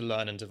able to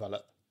learn and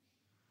develop?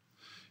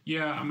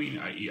 Yeah, I mean,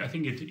 I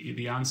think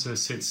the answer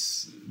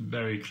sits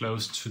very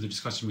close to the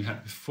discussion we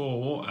had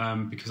before,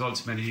 because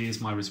ultimately it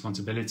is my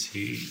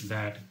responsibility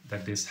that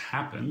this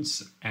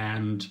happens.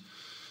 And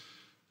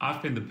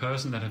I've been the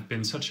person that have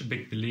been such a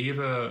big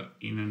believer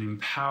in an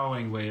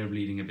empowering way of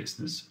leading a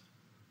business.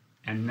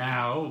 And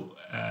now,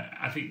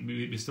 I think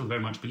we still very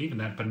much believe in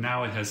that, but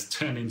now it has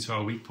turned into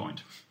our weak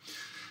point.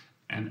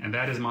 And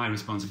that is my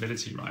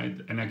responsibility, right?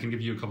 And I can give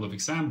you a couple of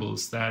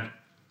examples that,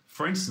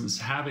 for instance,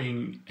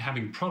 having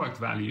product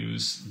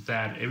values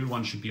that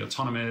everyone should be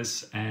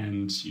autonomous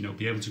and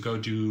be able to go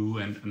do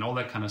and all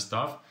that kind of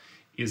stuff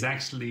is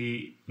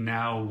actually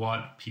now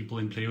what people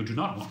in Pleo do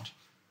not want,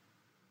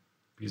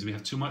 because we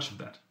have too much of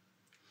that.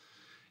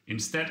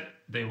 Instead,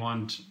 they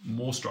want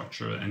more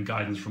structure and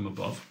guidance from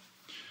above.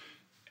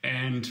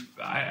 And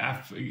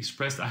I've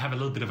expressed I have a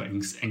little bit of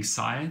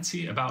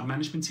anxiety about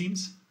management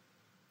teams,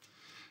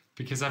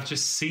 because I've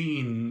just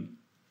seen,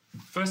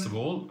 first of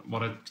all,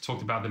 what I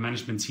talked about, the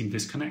management team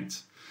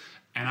disconnect.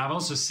 And I've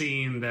also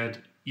seen that,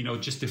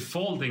 just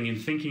defaulting and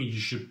thinking you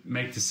should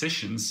make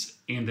decisions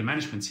in the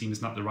management team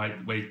is not the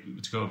right way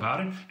to go about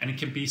it. And it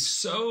can be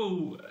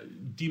so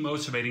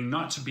demotivating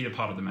not to be a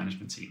part of the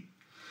management team.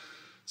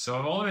 So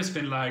I've always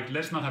been like,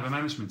 let's not have a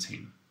management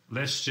team.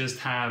 Let's just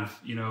have,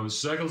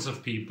 circles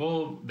of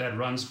people that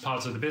runs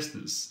parts of the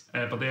business,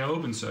 but they are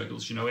open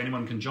circles,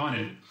 anyone can join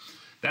it.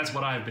 That's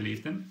what I have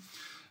believed in.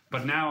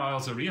 But now I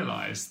also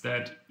realize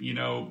that,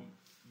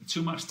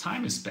 too much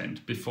time is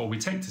spent before we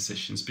take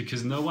decisions,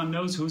 because no one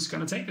knows who's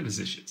going to take the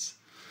decisions.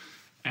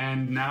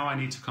 And now I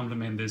need to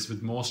complement this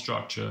with more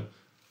structure,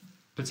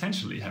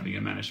 potentially having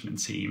a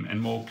management team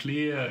and more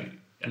clear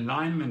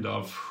alignment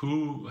of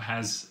who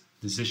has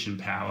decision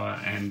power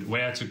and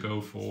where to go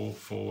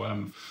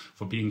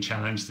for being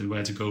challenged and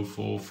where to go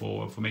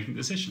for making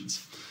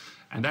decisions.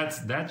 And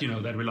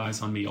that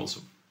relies on me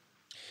also.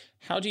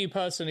 How do you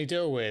personally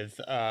deal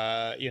with,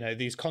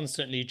 these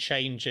constantly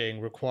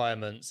changing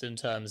requirements in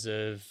terms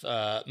of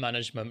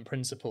management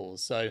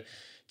principles? So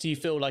do you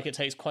feel like it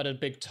takes quite a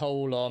big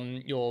toll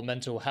on your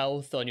mental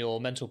health, on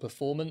your mental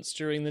performance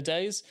during the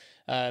days?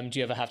 Do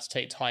you ever have to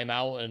take time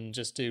out and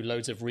just do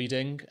loads of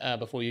reading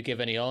before you give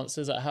any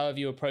answers? How have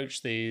you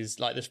approached these,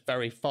 this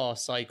very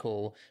fast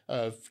cycle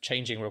of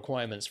changing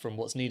requirements from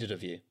what's needed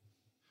of you?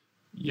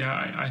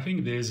 Yeah, I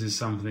think this is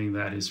something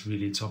that is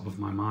really top of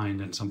my mind,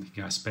 and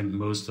something I spend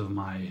most of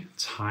my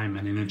time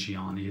and energy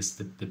on is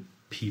the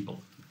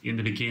people. In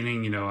the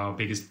beginning, our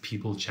biggest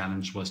people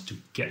challenge was to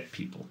get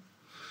people.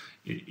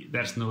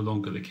 That's no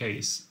longer the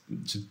case.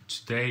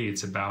 Today,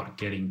 it's about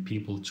getting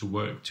people to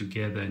work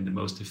together in the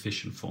most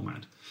efficient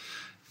format.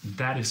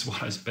 That is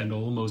what I spend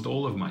almost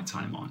all of my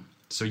time on.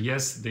 So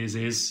yes, this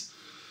is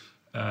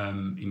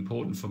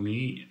important for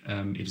me.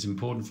 It is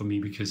important for me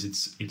because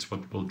it's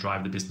what will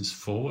drive the business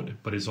forward,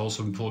 but it's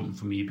also important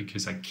for me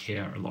because I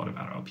care a lot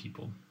about our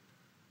people.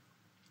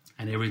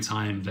 And every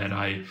time that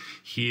I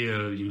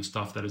hear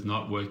stuff that is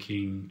not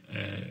working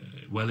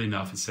well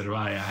enough, etc.,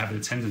 I have a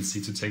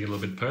tendency to take it a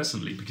little bit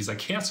personally because I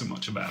care so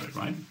much about it,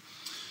 right?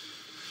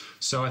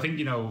 So I think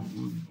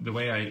the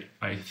way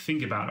I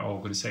think about our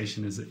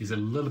organization is a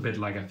little bit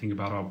like I think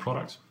about our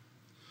product.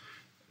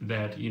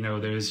 That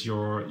there's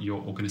your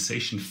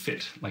organization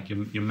fit, like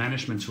your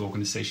management to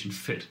organization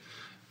fit,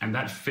 and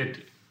that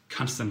fit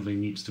constantly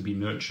needs to be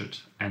nurtured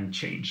and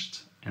changed.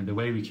 And the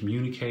way we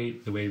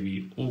communicate, the way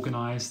we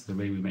organize, the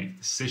way we make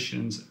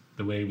decisions,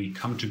 the way we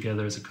come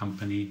together as a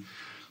company,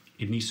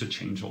 it needs to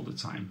change all the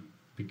time,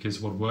 because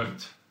what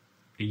worked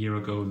a year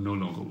ago no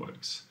longer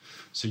works.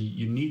 So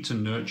you need to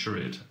nurture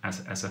it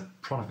as a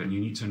product, and you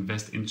need to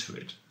invest into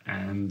it,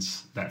 and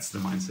that's the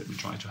mindset we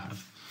try to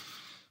have.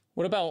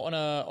 What about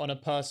on a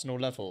personal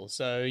level?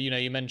 So,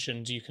 you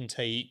mentioned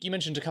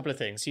a couple of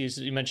things.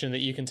 You mentioned that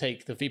you can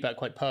take the feedback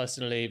quite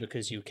personally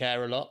because you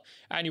care a lot.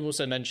 And you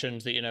also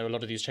mentioned that, a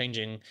lot of these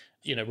changing,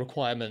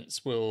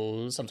 requirements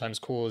will sometimes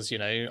cause,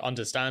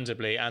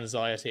 understandably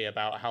anxiety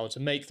about how to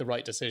make the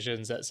right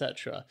decisions,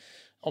 etc.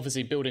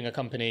 Obviously, building a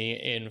company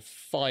in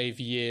 5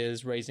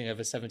 years, raising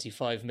over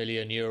 75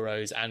 million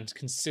euros and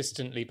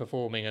consistently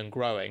performing and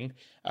growing,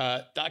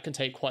 that can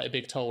take quite a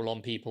big toll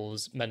on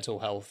people's mental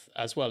health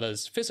as well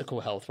as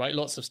physical health, right?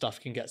 Lots of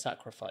stuff can get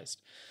sacrificed.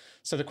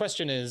 So the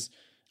question is,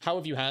 how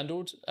have you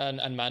handled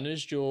and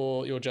managed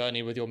your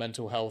journey with your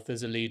mental health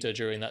as a leader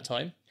during that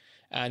time?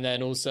 And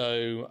then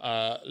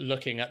also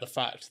looking at the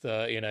fact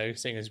that,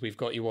 seeing as we've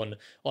got you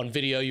on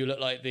video, you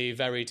look like the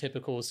very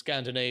typical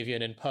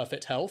Scandinavian in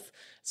perfect health.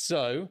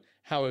 So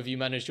how have you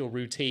managed your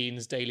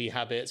routines, daily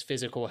habits,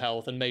 physical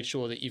health, and made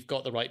sure that you've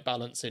got the right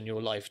balance in your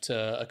life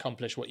to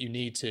accomplish what you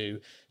need to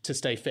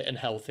stay fit and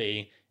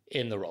healthy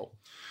in the role?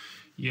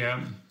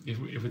 Yeah, if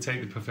we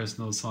take the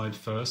professional side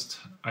first,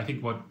 I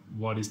think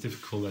what is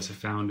difficult as a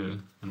founder,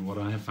 and what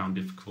I have found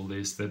difficult,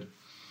 is that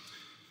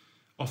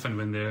often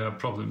when there are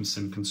problems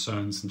and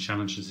concerns and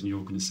challenges in your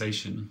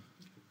organization,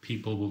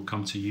 people will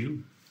come to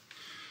you,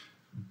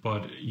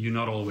 but you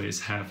not always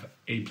have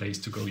a place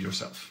to go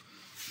yourself.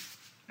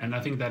 And I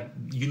think that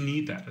you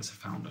need that as a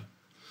founder.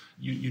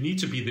 You need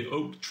to be the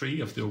oak tree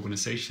of the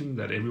organization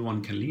that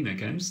everyone can lean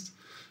against,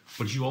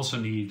 but you also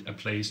need a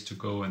place to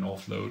go and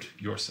offload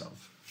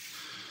yourself.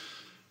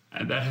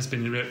 And that has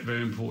been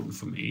very important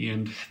for me.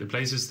 And the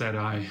places that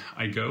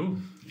I go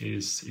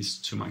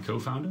is to my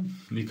co-founder,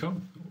 Nico.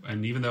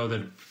 And even though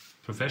that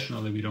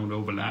professionally we don't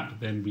overlap,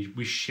 then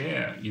we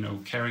share,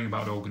 caring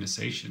about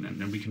organization, and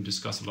then we can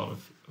discuss a lot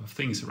of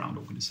things around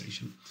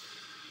organization.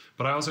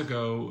 But I also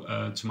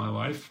go to my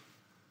wife,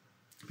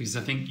 because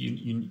I think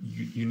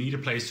you need a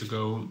place to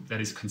go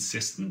that is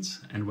consistent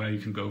and where you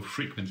can go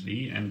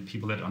frequently, and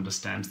people that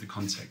understand the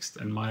context.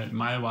 And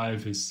my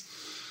wife is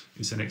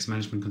an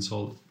ex-management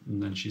consultant,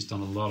 and she's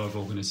done a lot of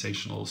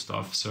organizational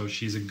stuff. So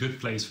she's a good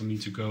place for me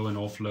to go and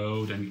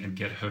offload and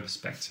get her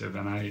perspective.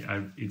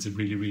 And it's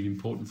really, really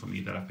important for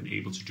me that I've been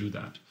able to do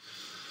that.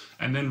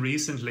 And then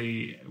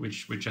recently,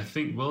 which I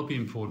think will be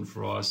important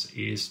for us,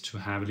 is to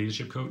have a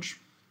leadership coach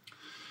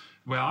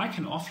where I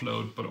can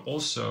offload, but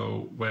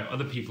also where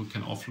other people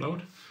can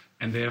offload.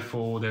 And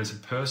therefore, there's a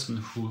person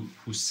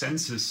who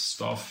senses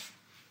stuff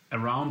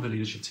around the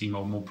leadership team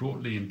or more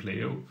broadly in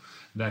Pleo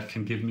that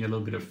can give me a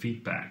little bit of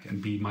feedback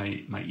and be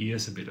my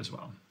ears a bit as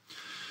well.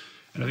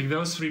 And I think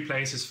those three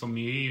places for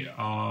me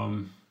are,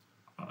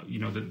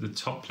 the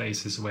top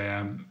places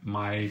where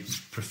my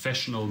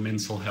professional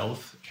mental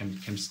health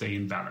can stay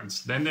in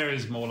balance. Then there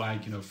is more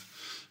like,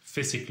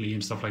 physically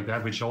and stuff like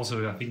that, which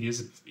also I think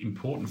is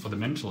important for the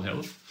mental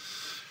health.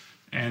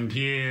 And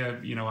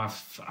here,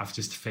 I've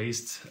just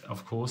faced,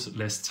 of course,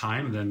 less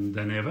time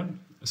than ever.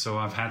 So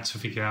I've had to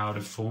figure out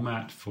a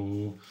format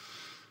for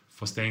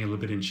staying a little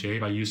bit in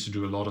shape. I used to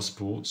do a lot of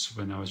sports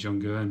when I was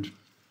younger, and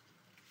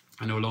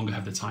I no longer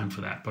have the time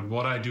for that. But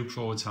what I do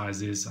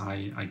prioritize is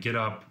I get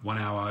up 1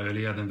 hour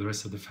earlier than the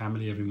rest of the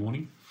family every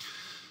morning.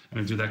 And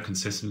I do that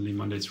consistently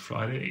Monday to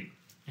Friday.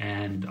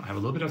 And I have a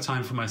little bit of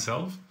time for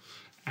myself.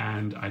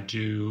 And I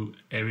do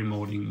every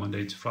morning,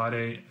 Monday to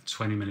Friday, a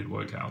 20-minute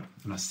workout.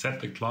 And I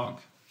set the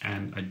clock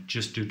and I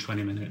just do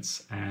 20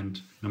 minutes. And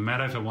no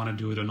matter if I want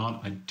to do it or not,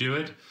 I do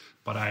it.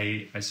 But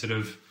I sort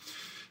of,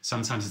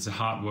 sometimes it's a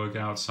hard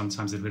workout,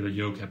 sometimes it's a little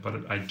yoga,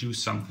 but I do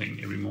something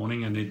every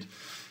morning. And it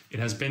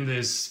has been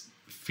this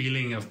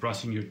feeling of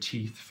brushing your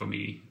teeth for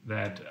me,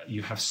 that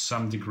you have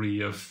some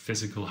degree of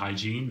physical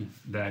hygiene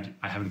that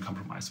I haven't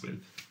compromised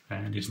with.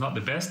 And it's not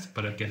the best,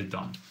 but I get it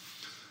done.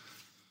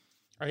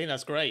 I think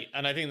that's great.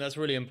 And I think that's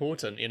really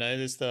important.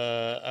 There's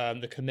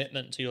the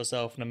commitment to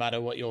yourself, no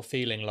matter what you're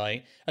feeling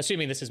like.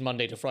 Assuming this is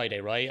Monday to Friday,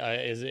 right?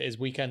 Is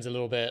weekends a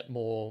little bit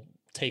more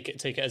take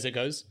it as it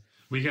goes?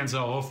 Weekends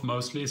are off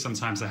mostly.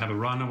 Sometimes I have a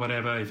run or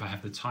whatever if I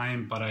have the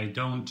time, but I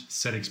don't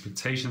set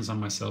expectations on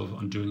myself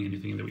on doing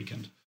anything in the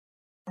weekend.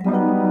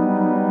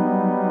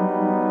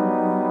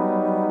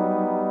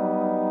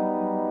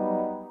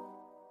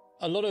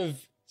 A lot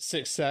of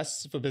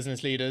success for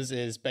business leaders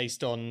is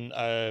based on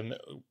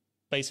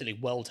basically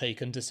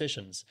well-taken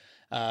decisions.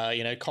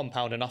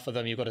 Compound enough of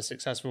them, you've got a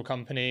successful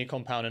company.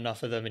 Compound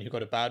enough of them, and you've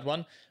got a bad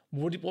one.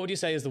 What would you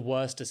say is the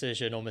worst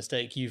decision or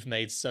mistake you've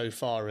made so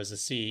far as a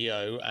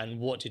CEO, and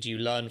what did you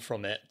learn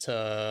from it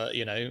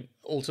to,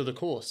 alter the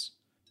course?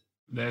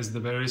 There's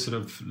the very sort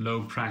of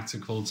low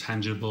practical,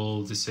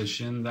 tangible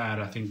decision that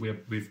I think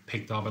we've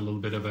picked up a little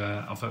bit of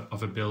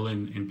a bill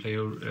in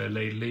Pleo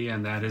lately,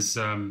 and that is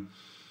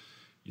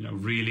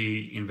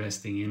really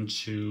investing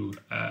into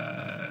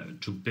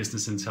to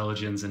business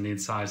intelligence and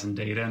insights and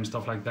data and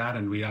stuff like that.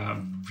 And we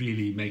are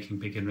really making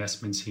big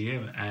investments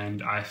here.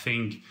 And I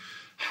think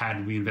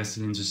had we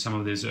invested into some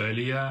of this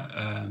earlier,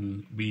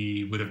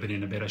 we would have been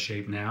in a better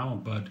shape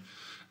now. But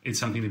it's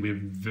something that we're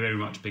very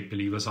much big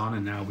believers on,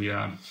 and now we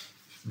are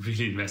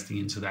really investing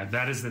into that.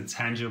 That is the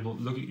tangible,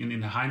 looking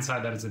in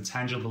hindsight, that is a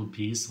tangible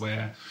piece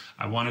where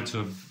I wanted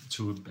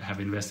to have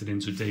invested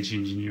into data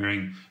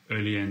engineering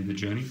earlier in the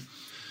journey.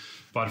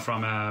 But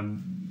from a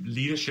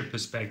leadership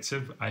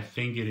perspective, I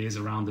think it is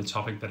around the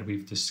topic that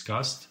we've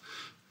discussed,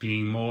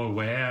 being more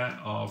aware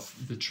of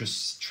the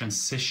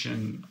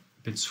transition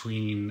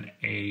between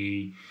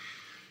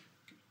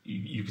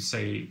you could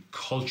say,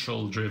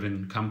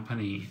 cultural-driven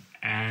company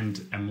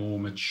and a more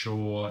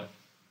mature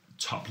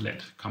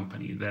top-led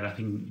company that I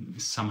think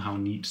somehow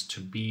needs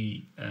to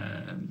be,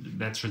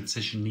 that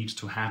transition needs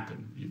to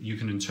happen. You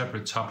can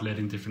interpret top-led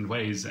in different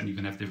ways and you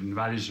can have different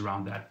values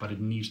around that, but it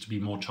needs to be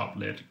more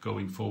top-led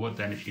going forward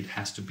than it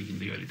has to be in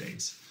the early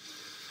days.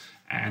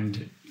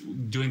 And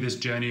doing this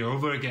journey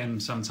over again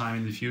sometime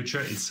in the future,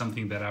 it's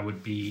something that I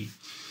would be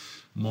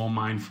more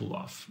mindful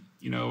of.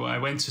 I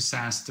went to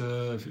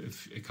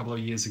SaaStr a couple of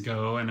years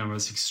ago, and I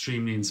was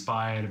extremely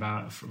inspired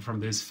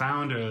from this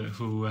founder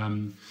who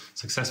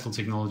successful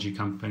technology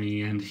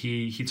company, and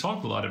he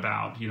talked a lot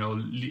about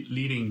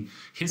leading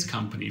his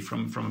company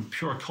from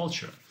pure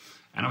culture,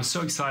 and I was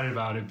so excited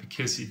about it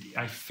because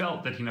I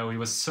felt that it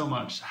was so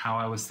much how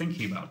I was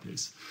thinking about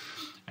this,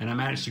 and I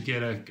managed to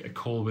get a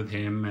call with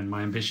him, and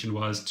my ambition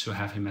was to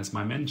have him as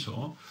my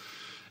mentor,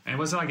 and it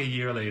was like a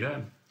year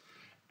later.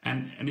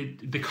 And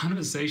the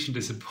conversation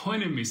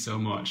disappointed me so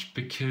much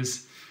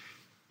because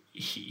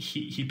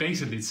he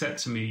basically said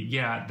to me,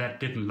 yeah, that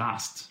didn't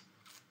last.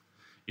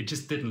 It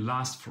just didn't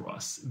last for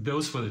us.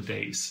 Those were the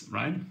days,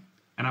 right?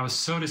 And I was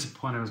so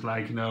disappointed. I was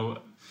like,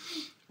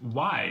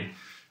 why?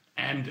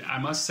 And I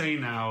must say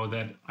now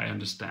that I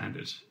understand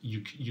it.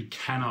 You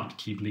cannot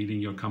keep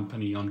leading your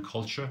company on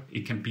culture.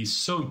 It can be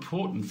so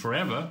important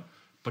forever,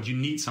 but you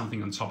need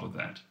something on top of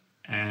that.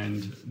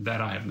 And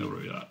that I have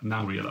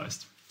now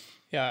realized.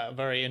 Yeah,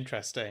 very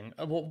interesting.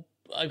 Well,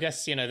 I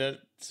guess,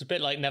 it's a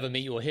bit like never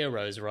meet your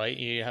heroes, right?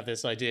 You have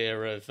this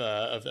idea of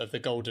the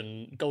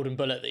golden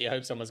bullet that you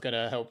hope someone's going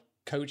to help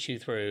coach you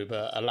through,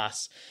 but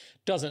alas,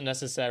 doesn't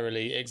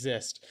necessarily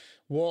exist.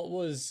 What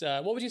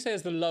would you say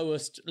is the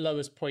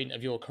lowest point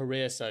of your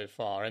career so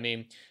far? I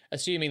mean,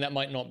 assuming that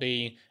might not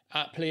be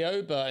at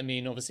Pleo, but I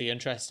mean, obviously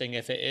interesting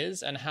if it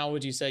is. And how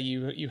would you say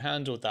you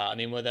handled that? I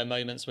mean, were there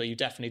moments where you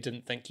definitely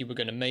didn't think you were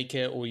going to make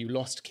it, or you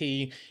lost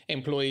key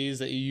employees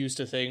that you used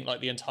to think like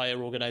the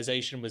entire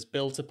organization was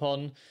built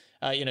upon?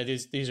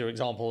 These are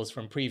examples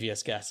from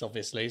previous guests,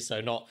 obviously,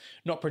 so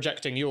not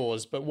projecting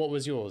yours, but what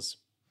was yours?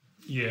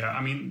 Yeah,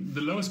 I mean,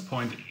 the lowest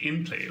point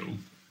in Pleo,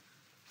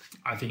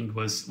 I think,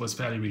 was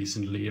fairly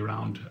recently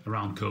around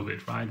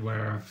COVID, right?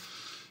 Where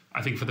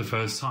I think for the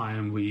first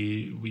time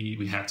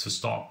we had to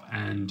stop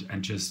and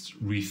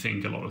just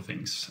rethink a lot of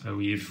things.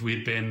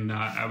 We'd been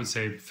I would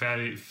say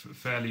fairly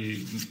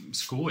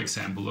school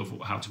example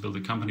of how to build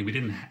a company.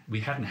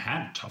 We hadn't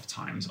had tough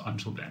times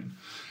until then,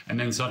 and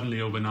then suddenly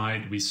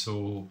overnight we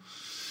saw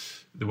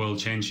the world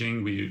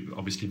changing. We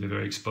obviously were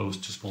very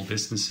exposed to small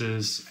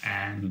businesses,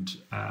 and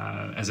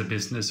as a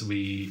business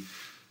we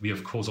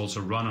of course also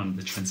run on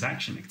the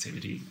transaction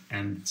activity,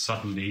 and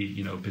suddenly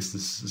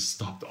businesses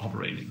stopped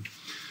operating.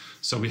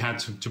 So we had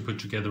to put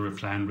together a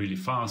plan really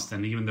fast.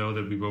 And even though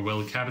that we were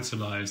well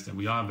capitalized, and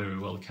we are very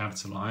well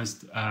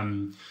capitalized,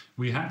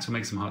 we had to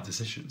make some hard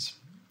decisions.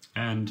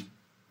 And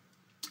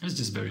it was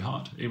just very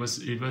hard. It was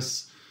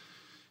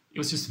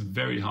just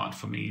very hard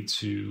for me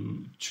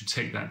to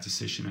take that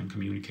decision and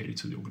communicate it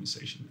to the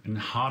organization, and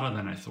harder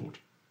than I thought.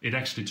 It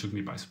actually took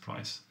me by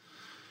surprise.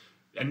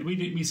 And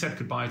we said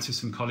goodbye to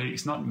some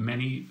colleagues, not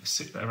many,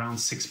 around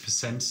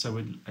 6%.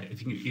 So I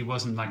think it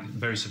wasn't like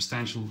very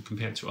substantial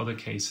compared to other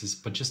cases,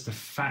 but just the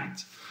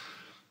fact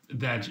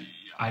that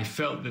I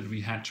felt that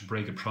we had to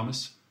break a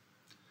promise,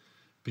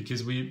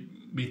 because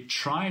we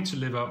tried to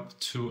live up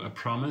to a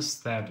promise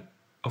that,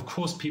 of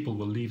course, people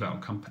will leave our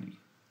company,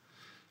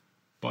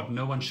 but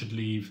no one should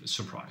leave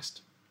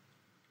surprised.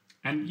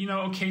 And,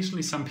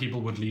 occasionally some people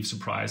would leave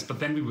surprised,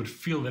 but then we would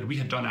feel that we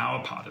had done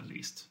our part at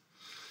least.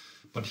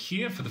 But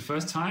here, for the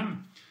first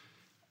time,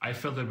 I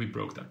felt that we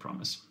broke that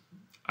promise.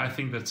 I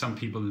think that some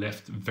people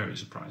left very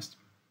surprised.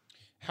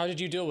 How did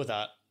you deal with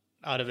that,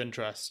 out of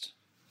interest?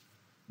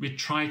 We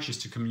tried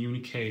just to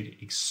communicate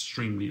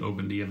extremely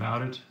openly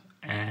about it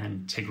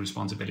and take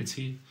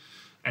responsibility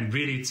and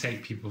really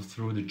take people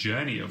through the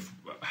journey of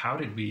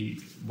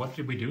what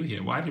did we do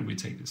here? Why did we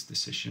take this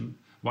decision?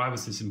 Why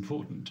was this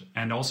important?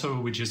 And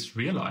also we just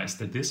realized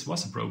that this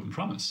was a broken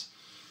promise.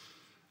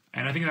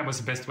 And I think that was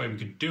the best way we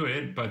could do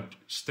it, but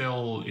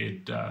still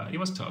it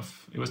was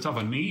tough. It was tough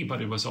on me,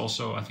 but it was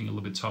also, I think, a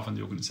little bit tough on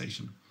the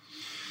organization.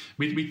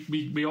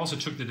 We also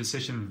took the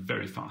decision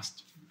very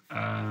fast.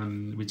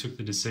 We took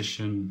the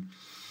decision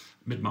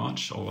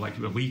mid-March, or like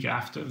a week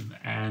after,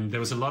 and there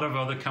was a lot of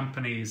other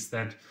companies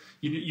that,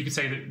 you could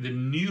say that the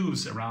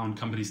news around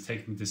companies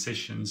taking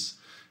decisions,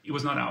 it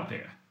was not out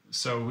there.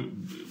 So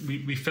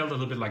we felt a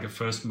little bit like a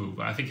first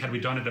mover. I think had we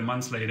done it a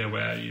month later,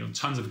 where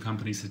tons of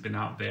companies had been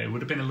out there, it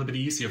would have been a little bit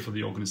easier for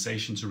the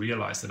organization to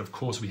realize that, of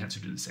course, we had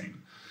to do the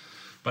same.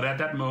 But at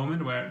that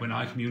moment, when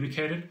I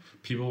communicated,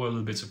 people were a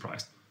little bit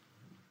surprised,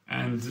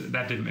 and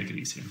that didn't make it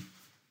easier.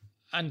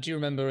 And do you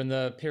remember in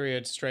the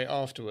period straight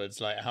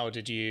afterwards, like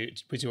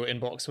was your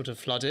inbox sort of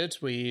flooded?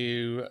 Were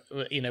you,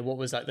 what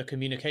was like the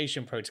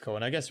communication protocol?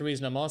 And I guess the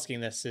reason I'm asking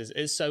this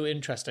is so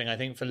interesting, I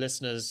think, for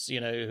listeners,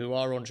 who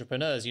are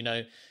entrepreneurs,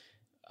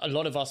 a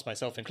lot of us,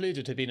 myself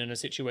included, have been in a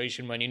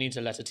situation when you need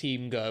to let a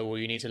team go, or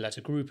you need to let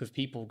a group of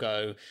people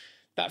go.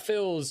 That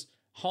feels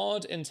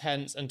hard,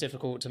 intense, and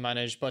difficult to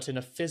manage, but in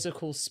a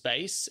physical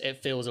space,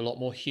 it feels a lot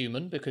more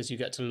human, because you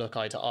get to look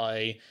eye to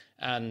eye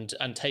and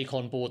take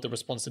on board the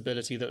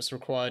responsibility that's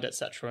required,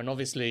 etc. And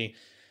obviously,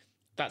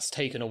 that's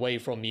taken away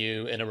from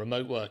you in a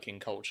remote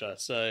working culture.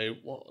 So,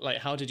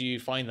 how did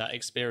you find that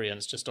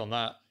experience just on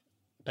that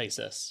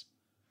basis?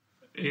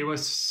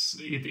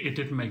 It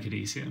didn't make it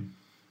easier.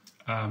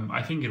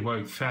 I think it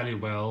worked fairly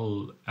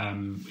well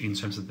in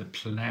terms of the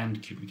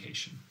planned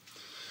communication.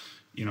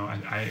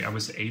 I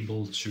was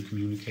able to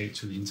communicate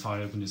to the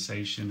entire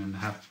organization and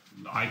have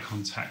eye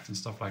contact and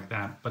stuff like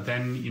that. But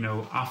then,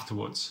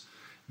 afterwards,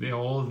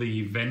 all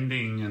the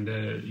vending and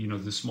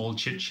the small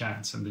chit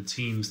chats and the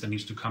teams that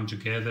needs to come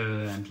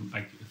together and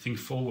think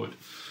forward.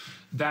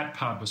 That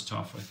part was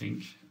tough, I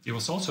think. It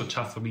was also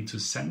tough for me to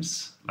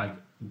sense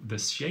the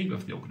shape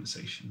of the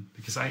organization,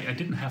 because I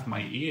didn't have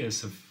my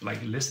ears of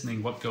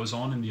listening what goes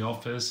on in the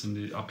office,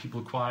 and are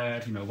people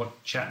quiet,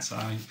 what chats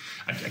I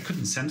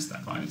couldn't sense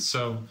that, right?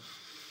 So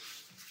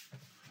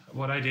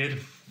what I did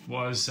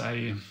was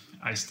I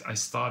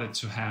started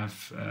to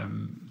have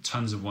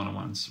tons of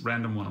one-on-ones,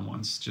 random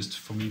one-on-ones, just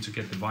for me to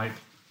get the vibe.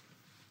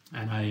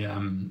 And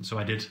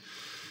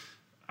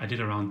I did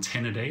around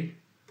 10 a day,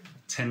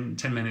 10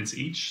 minutes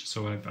each.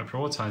 So I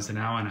prioritized an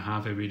hour and a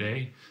half every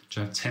day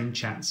to have 10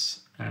 chats.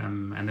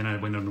 And then I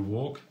went on a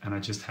walk, and I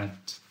just had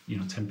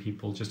 10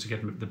 people just to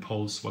get the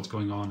pulse, what's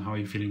going on, how are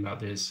you feeling about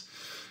this?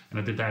 And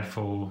I did that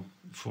for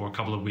for a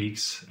couple of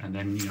weeks, and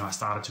then I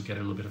started to get a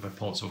little bit of a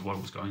pulse of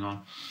what was going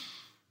on.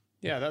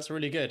 Yeah, that's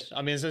really good.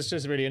 I mean, it's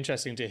just really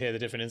interesting to hear the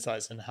different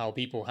insights and how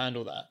people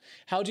handle that.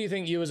 How do you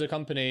think you as a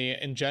company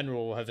in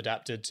general have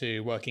adapted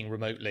to working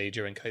remotely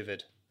during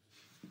COVID?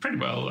 Pretty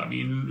well. I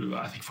mean,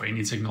 I think for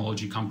any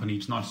technology company,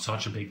 it's not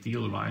such a big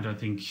deal, right? I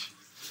think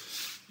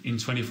in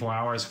 24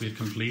 hours, we've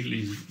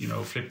completely,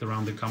 flipped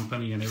around the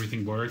company and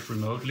everything worked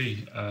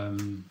remotely.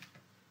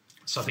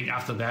 So I think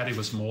after that, it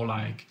was more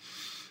like,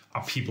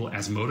 are people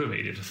as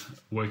motivated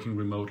working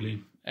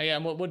remotely? Yeah,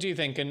 and what do you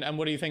think? And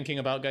what are you thinking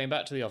about going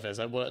back to the office?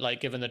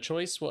 Given the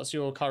choice, what's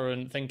your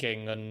current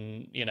thinking?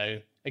 And,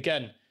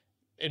 again,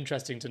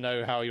 interesting to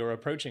know how you're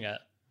approaching it.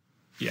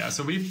 Yeah,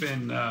 so we've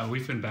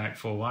been back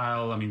for a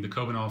while. I mean, the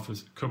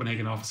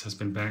Copenhagen office has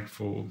been back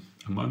for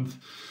a month.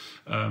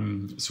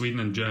 Sweden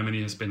and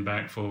Germany has been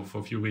back for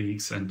a few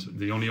weeks. And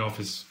the only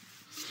office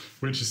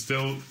which is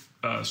still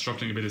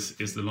struggling a bit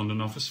is the London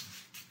office.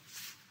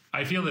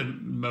 I feel that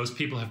most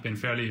people have been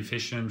fairly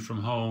efficient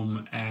from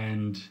home,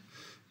 and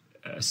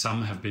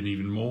some have been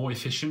even more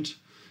efficient.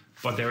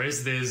 But there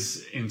is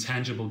this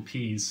intangible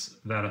piece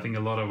that I think a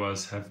lot of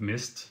us have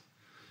missed.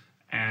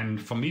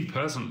 And for me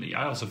personally,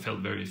 I also felt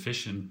very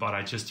efficient, but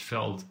I just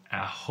felt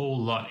a whole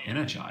lot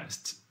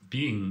energized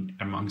being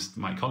amongst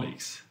my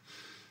colleagues.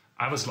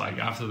 I was like,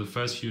 after the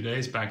first few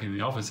days back in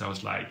the office, I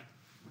was like,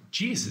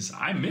 Jesus,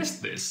 I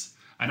missed this.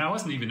 And I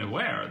wasn't even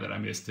aware that I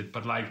missed it,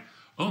 but like,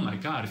 oh my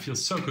God, it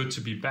feels so good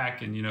to be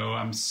back. And,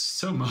 I'm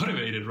so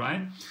motivated,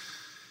 right?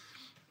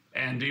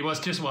 And it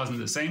wasn't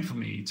the same for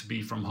me to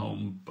be from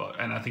home.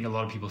 And I think a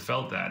lot of people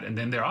felt that. And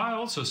then there are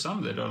also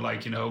some that are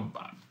like,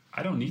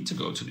 I don't need to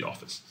go to the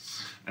office.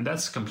 And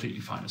that's completely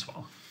fine as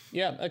well.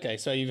 Yeah, okay.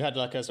 So you've had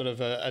like a sort of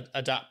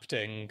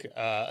adapting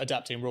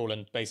role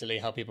in basically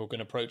how people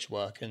can approach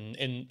work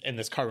in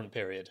this current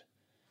period.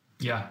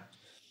 Yeah.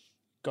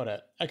 Got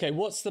it. Okay,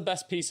 what's the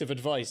best piece of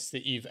advice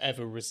that you've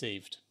ever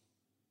received?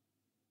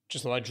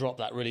 Just so I drop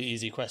that really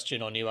easy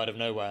question on you out of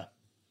nowhere.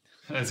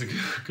 That's a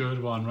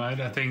good one, right?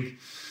 I think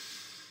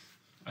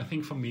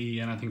for me,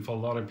 and I think for a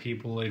lot of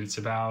people, it's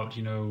about,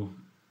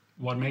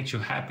 what makes you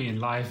happy in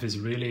life is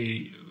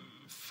really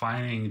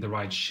finding the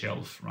right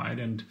shelf, right?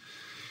 And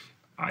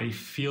I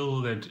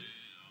feel that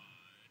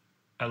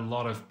a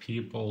lot of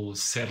people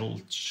settle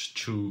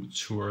too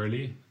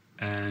early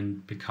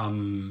and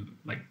become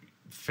like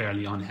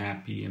fairly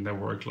unhappy in their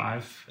work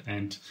life.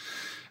 And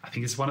I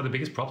think it's one of the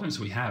biggest problems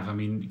we have. I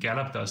mean,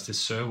 Gallup does this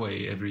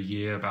survey every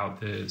year about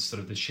the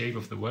sort of the shape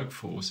of the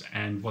workforce.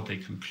 And what they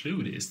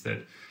conclude is that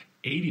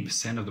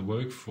 80% of the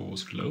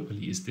workforce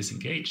globally is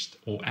disengaged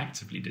or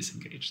actively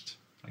disengaged.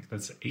 Like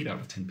that's 8 out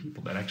of 10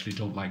 people that actually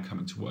don't like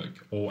coming to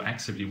work or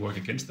actively work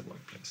against the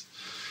workplace,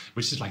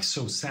 which is like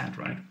so sad,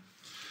 right?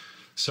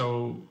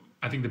 So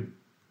I think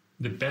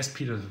the best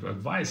piece of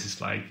advice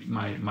is like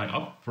my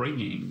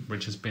upbringing,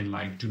 which has been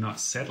like, do not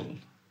settle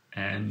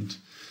and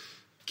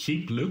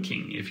keep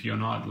looking. If you're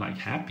not like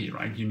happy,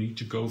 right, you need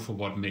to go for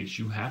what makes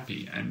you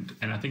happy. And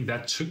I think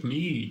that took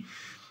me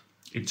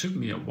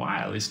a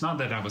while. It's not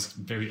that I was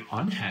very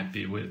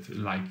unhappy with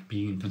like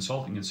being in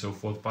consulting and so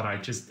forth, but I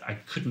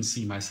couldn't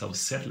see myself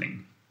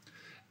settling.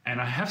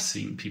 And I have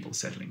seen people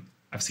settling.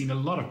 I've seen a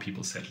lot of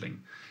people settling,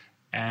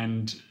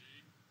 and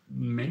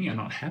many are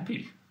not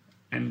happy.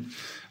 And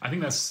I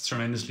think that's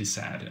tremendously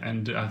sad.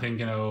 And I think,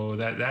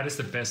 that is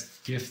the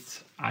best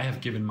gift I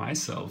have given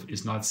myself,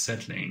 is not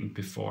settling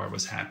before I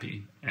was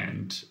happy.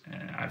 And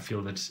I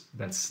feel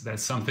that's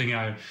something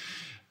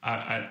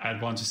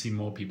I'd want to see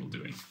more people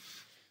doing.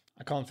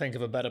 I can't think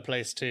of a better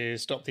place to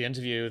stop the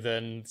interview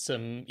than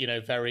some,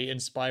 very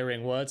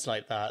inspiring words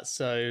like that.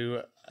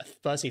 So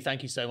firstly,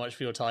 thank you so much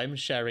for your time,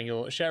 sharing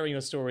your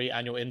story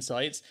and your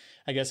insights.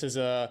 I guess as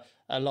a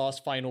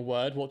last final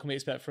word, what can we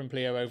expect from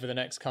Pleo over the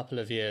next couple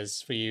of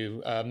years for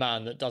you, a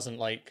man that doesn't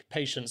like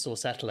patience or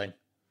settling?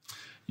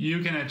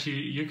 You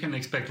can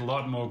expect a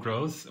lot more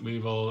growth. We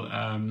will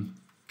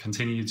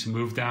continue to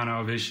move down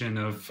our vision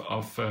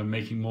of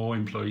making more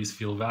employees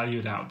feel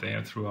valued out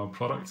there through our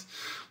products,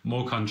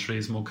 more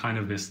countries, more kind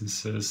of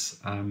businesses,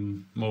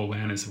 more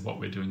awareness of what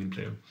we're doing in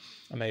Pleo.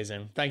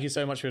 Amazing. Thank you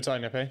so much for your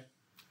time, Jeppe.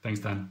 Thanks,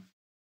 Dan.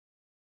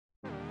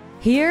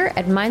 Here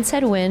at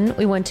Mindset Win,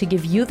 we want to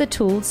give you the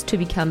tools to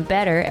become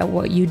better at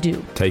what you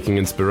do. Taking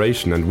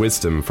inspiration and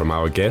wisdom from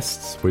our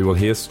guests, we will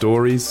hear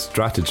stories,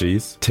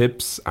 strategies,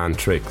 tips, and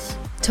tricks.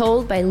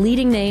 Told by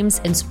leading names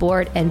in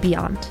sport and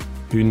beyond,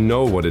 who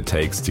know what it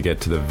takes to get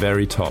to the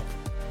very top.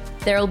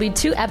 There will be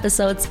 2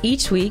 episodes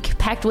each week,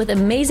 packed with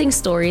amazing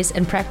stories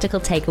and practical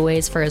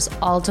takeaways for us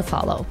all to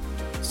follow.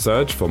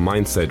 Search for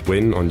Mindset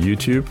Win on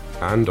YouTube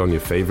and on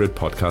your favorite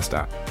podcast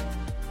app.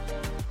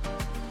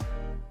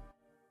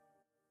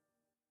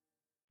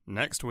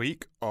 Next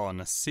week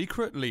on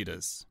Secret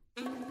Leaders.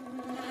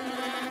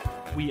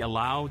 We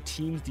allow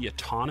teams the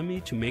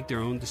autonomy to make their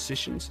own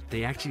decisions.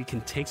 They actually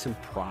can take some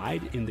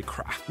pride in the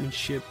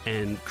craftsmanship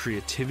and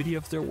creativity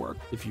of their work.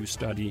 If you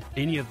study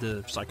any of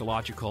the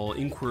psychological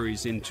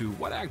inquiries into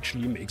what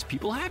actually makes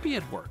people happy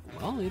at work,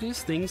 well, it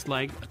is things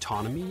like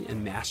autonomy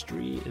and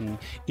mastery and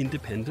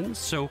independence.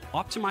 So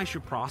optimize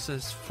your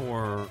process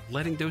for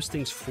letting those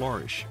things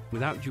flourish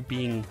without you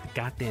being a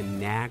goddamn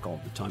nag all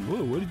the time.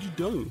 Whoa, what did you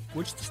do?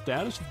 What's the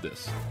status of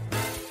this?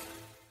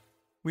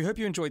 We hope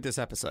you enjoyed this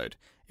episode.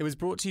 It was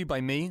brought to you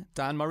by me,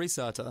 Dan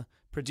Murray-Serter,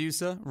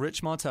 producer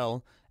Rich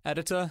Martell,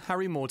 editor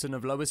Harry Morton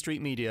of Lower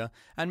Street Media,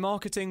 and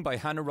marketing by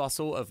Hannah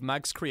Russell of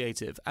Mags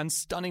Creative, and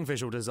stunning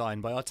visual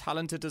design by our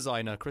talented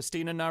designer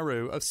Christina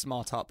Naru of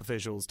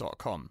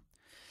smartupvisuals.com.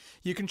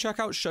 You can check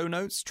out show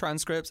notes,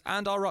 transcripts,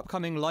 and our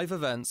upcoming live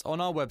events on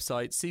our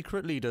website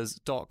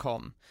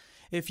secretleaders.com.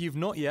 If you've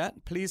not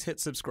yet, please hit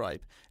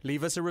subscribe,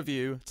 leave us a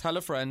review, tell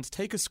a friend,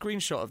 take a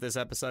screenshot of this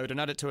episode and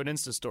add it to an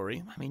Insta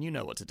story. I mean, you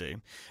know what to do.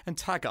 And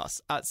tag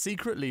us at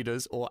Secret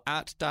Leaders or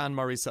at Dan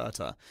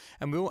Murray-Serter,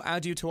 and we'll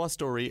add you to our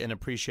story in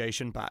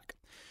appreciation back.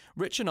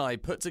 Rich and I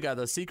put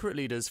together Secret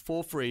Leaders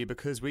for free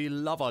because we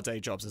love our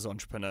day jobs as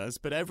entrepreneurs,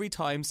 but every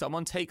time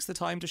someone takes the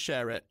time to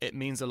share it, it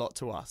means a lot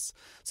to us.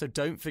 So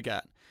don't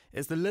forget,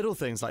 it's the little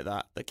things like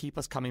that that keep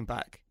us coming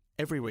back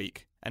every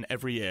week and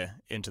every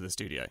year into the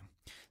studio.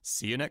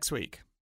 See you next week.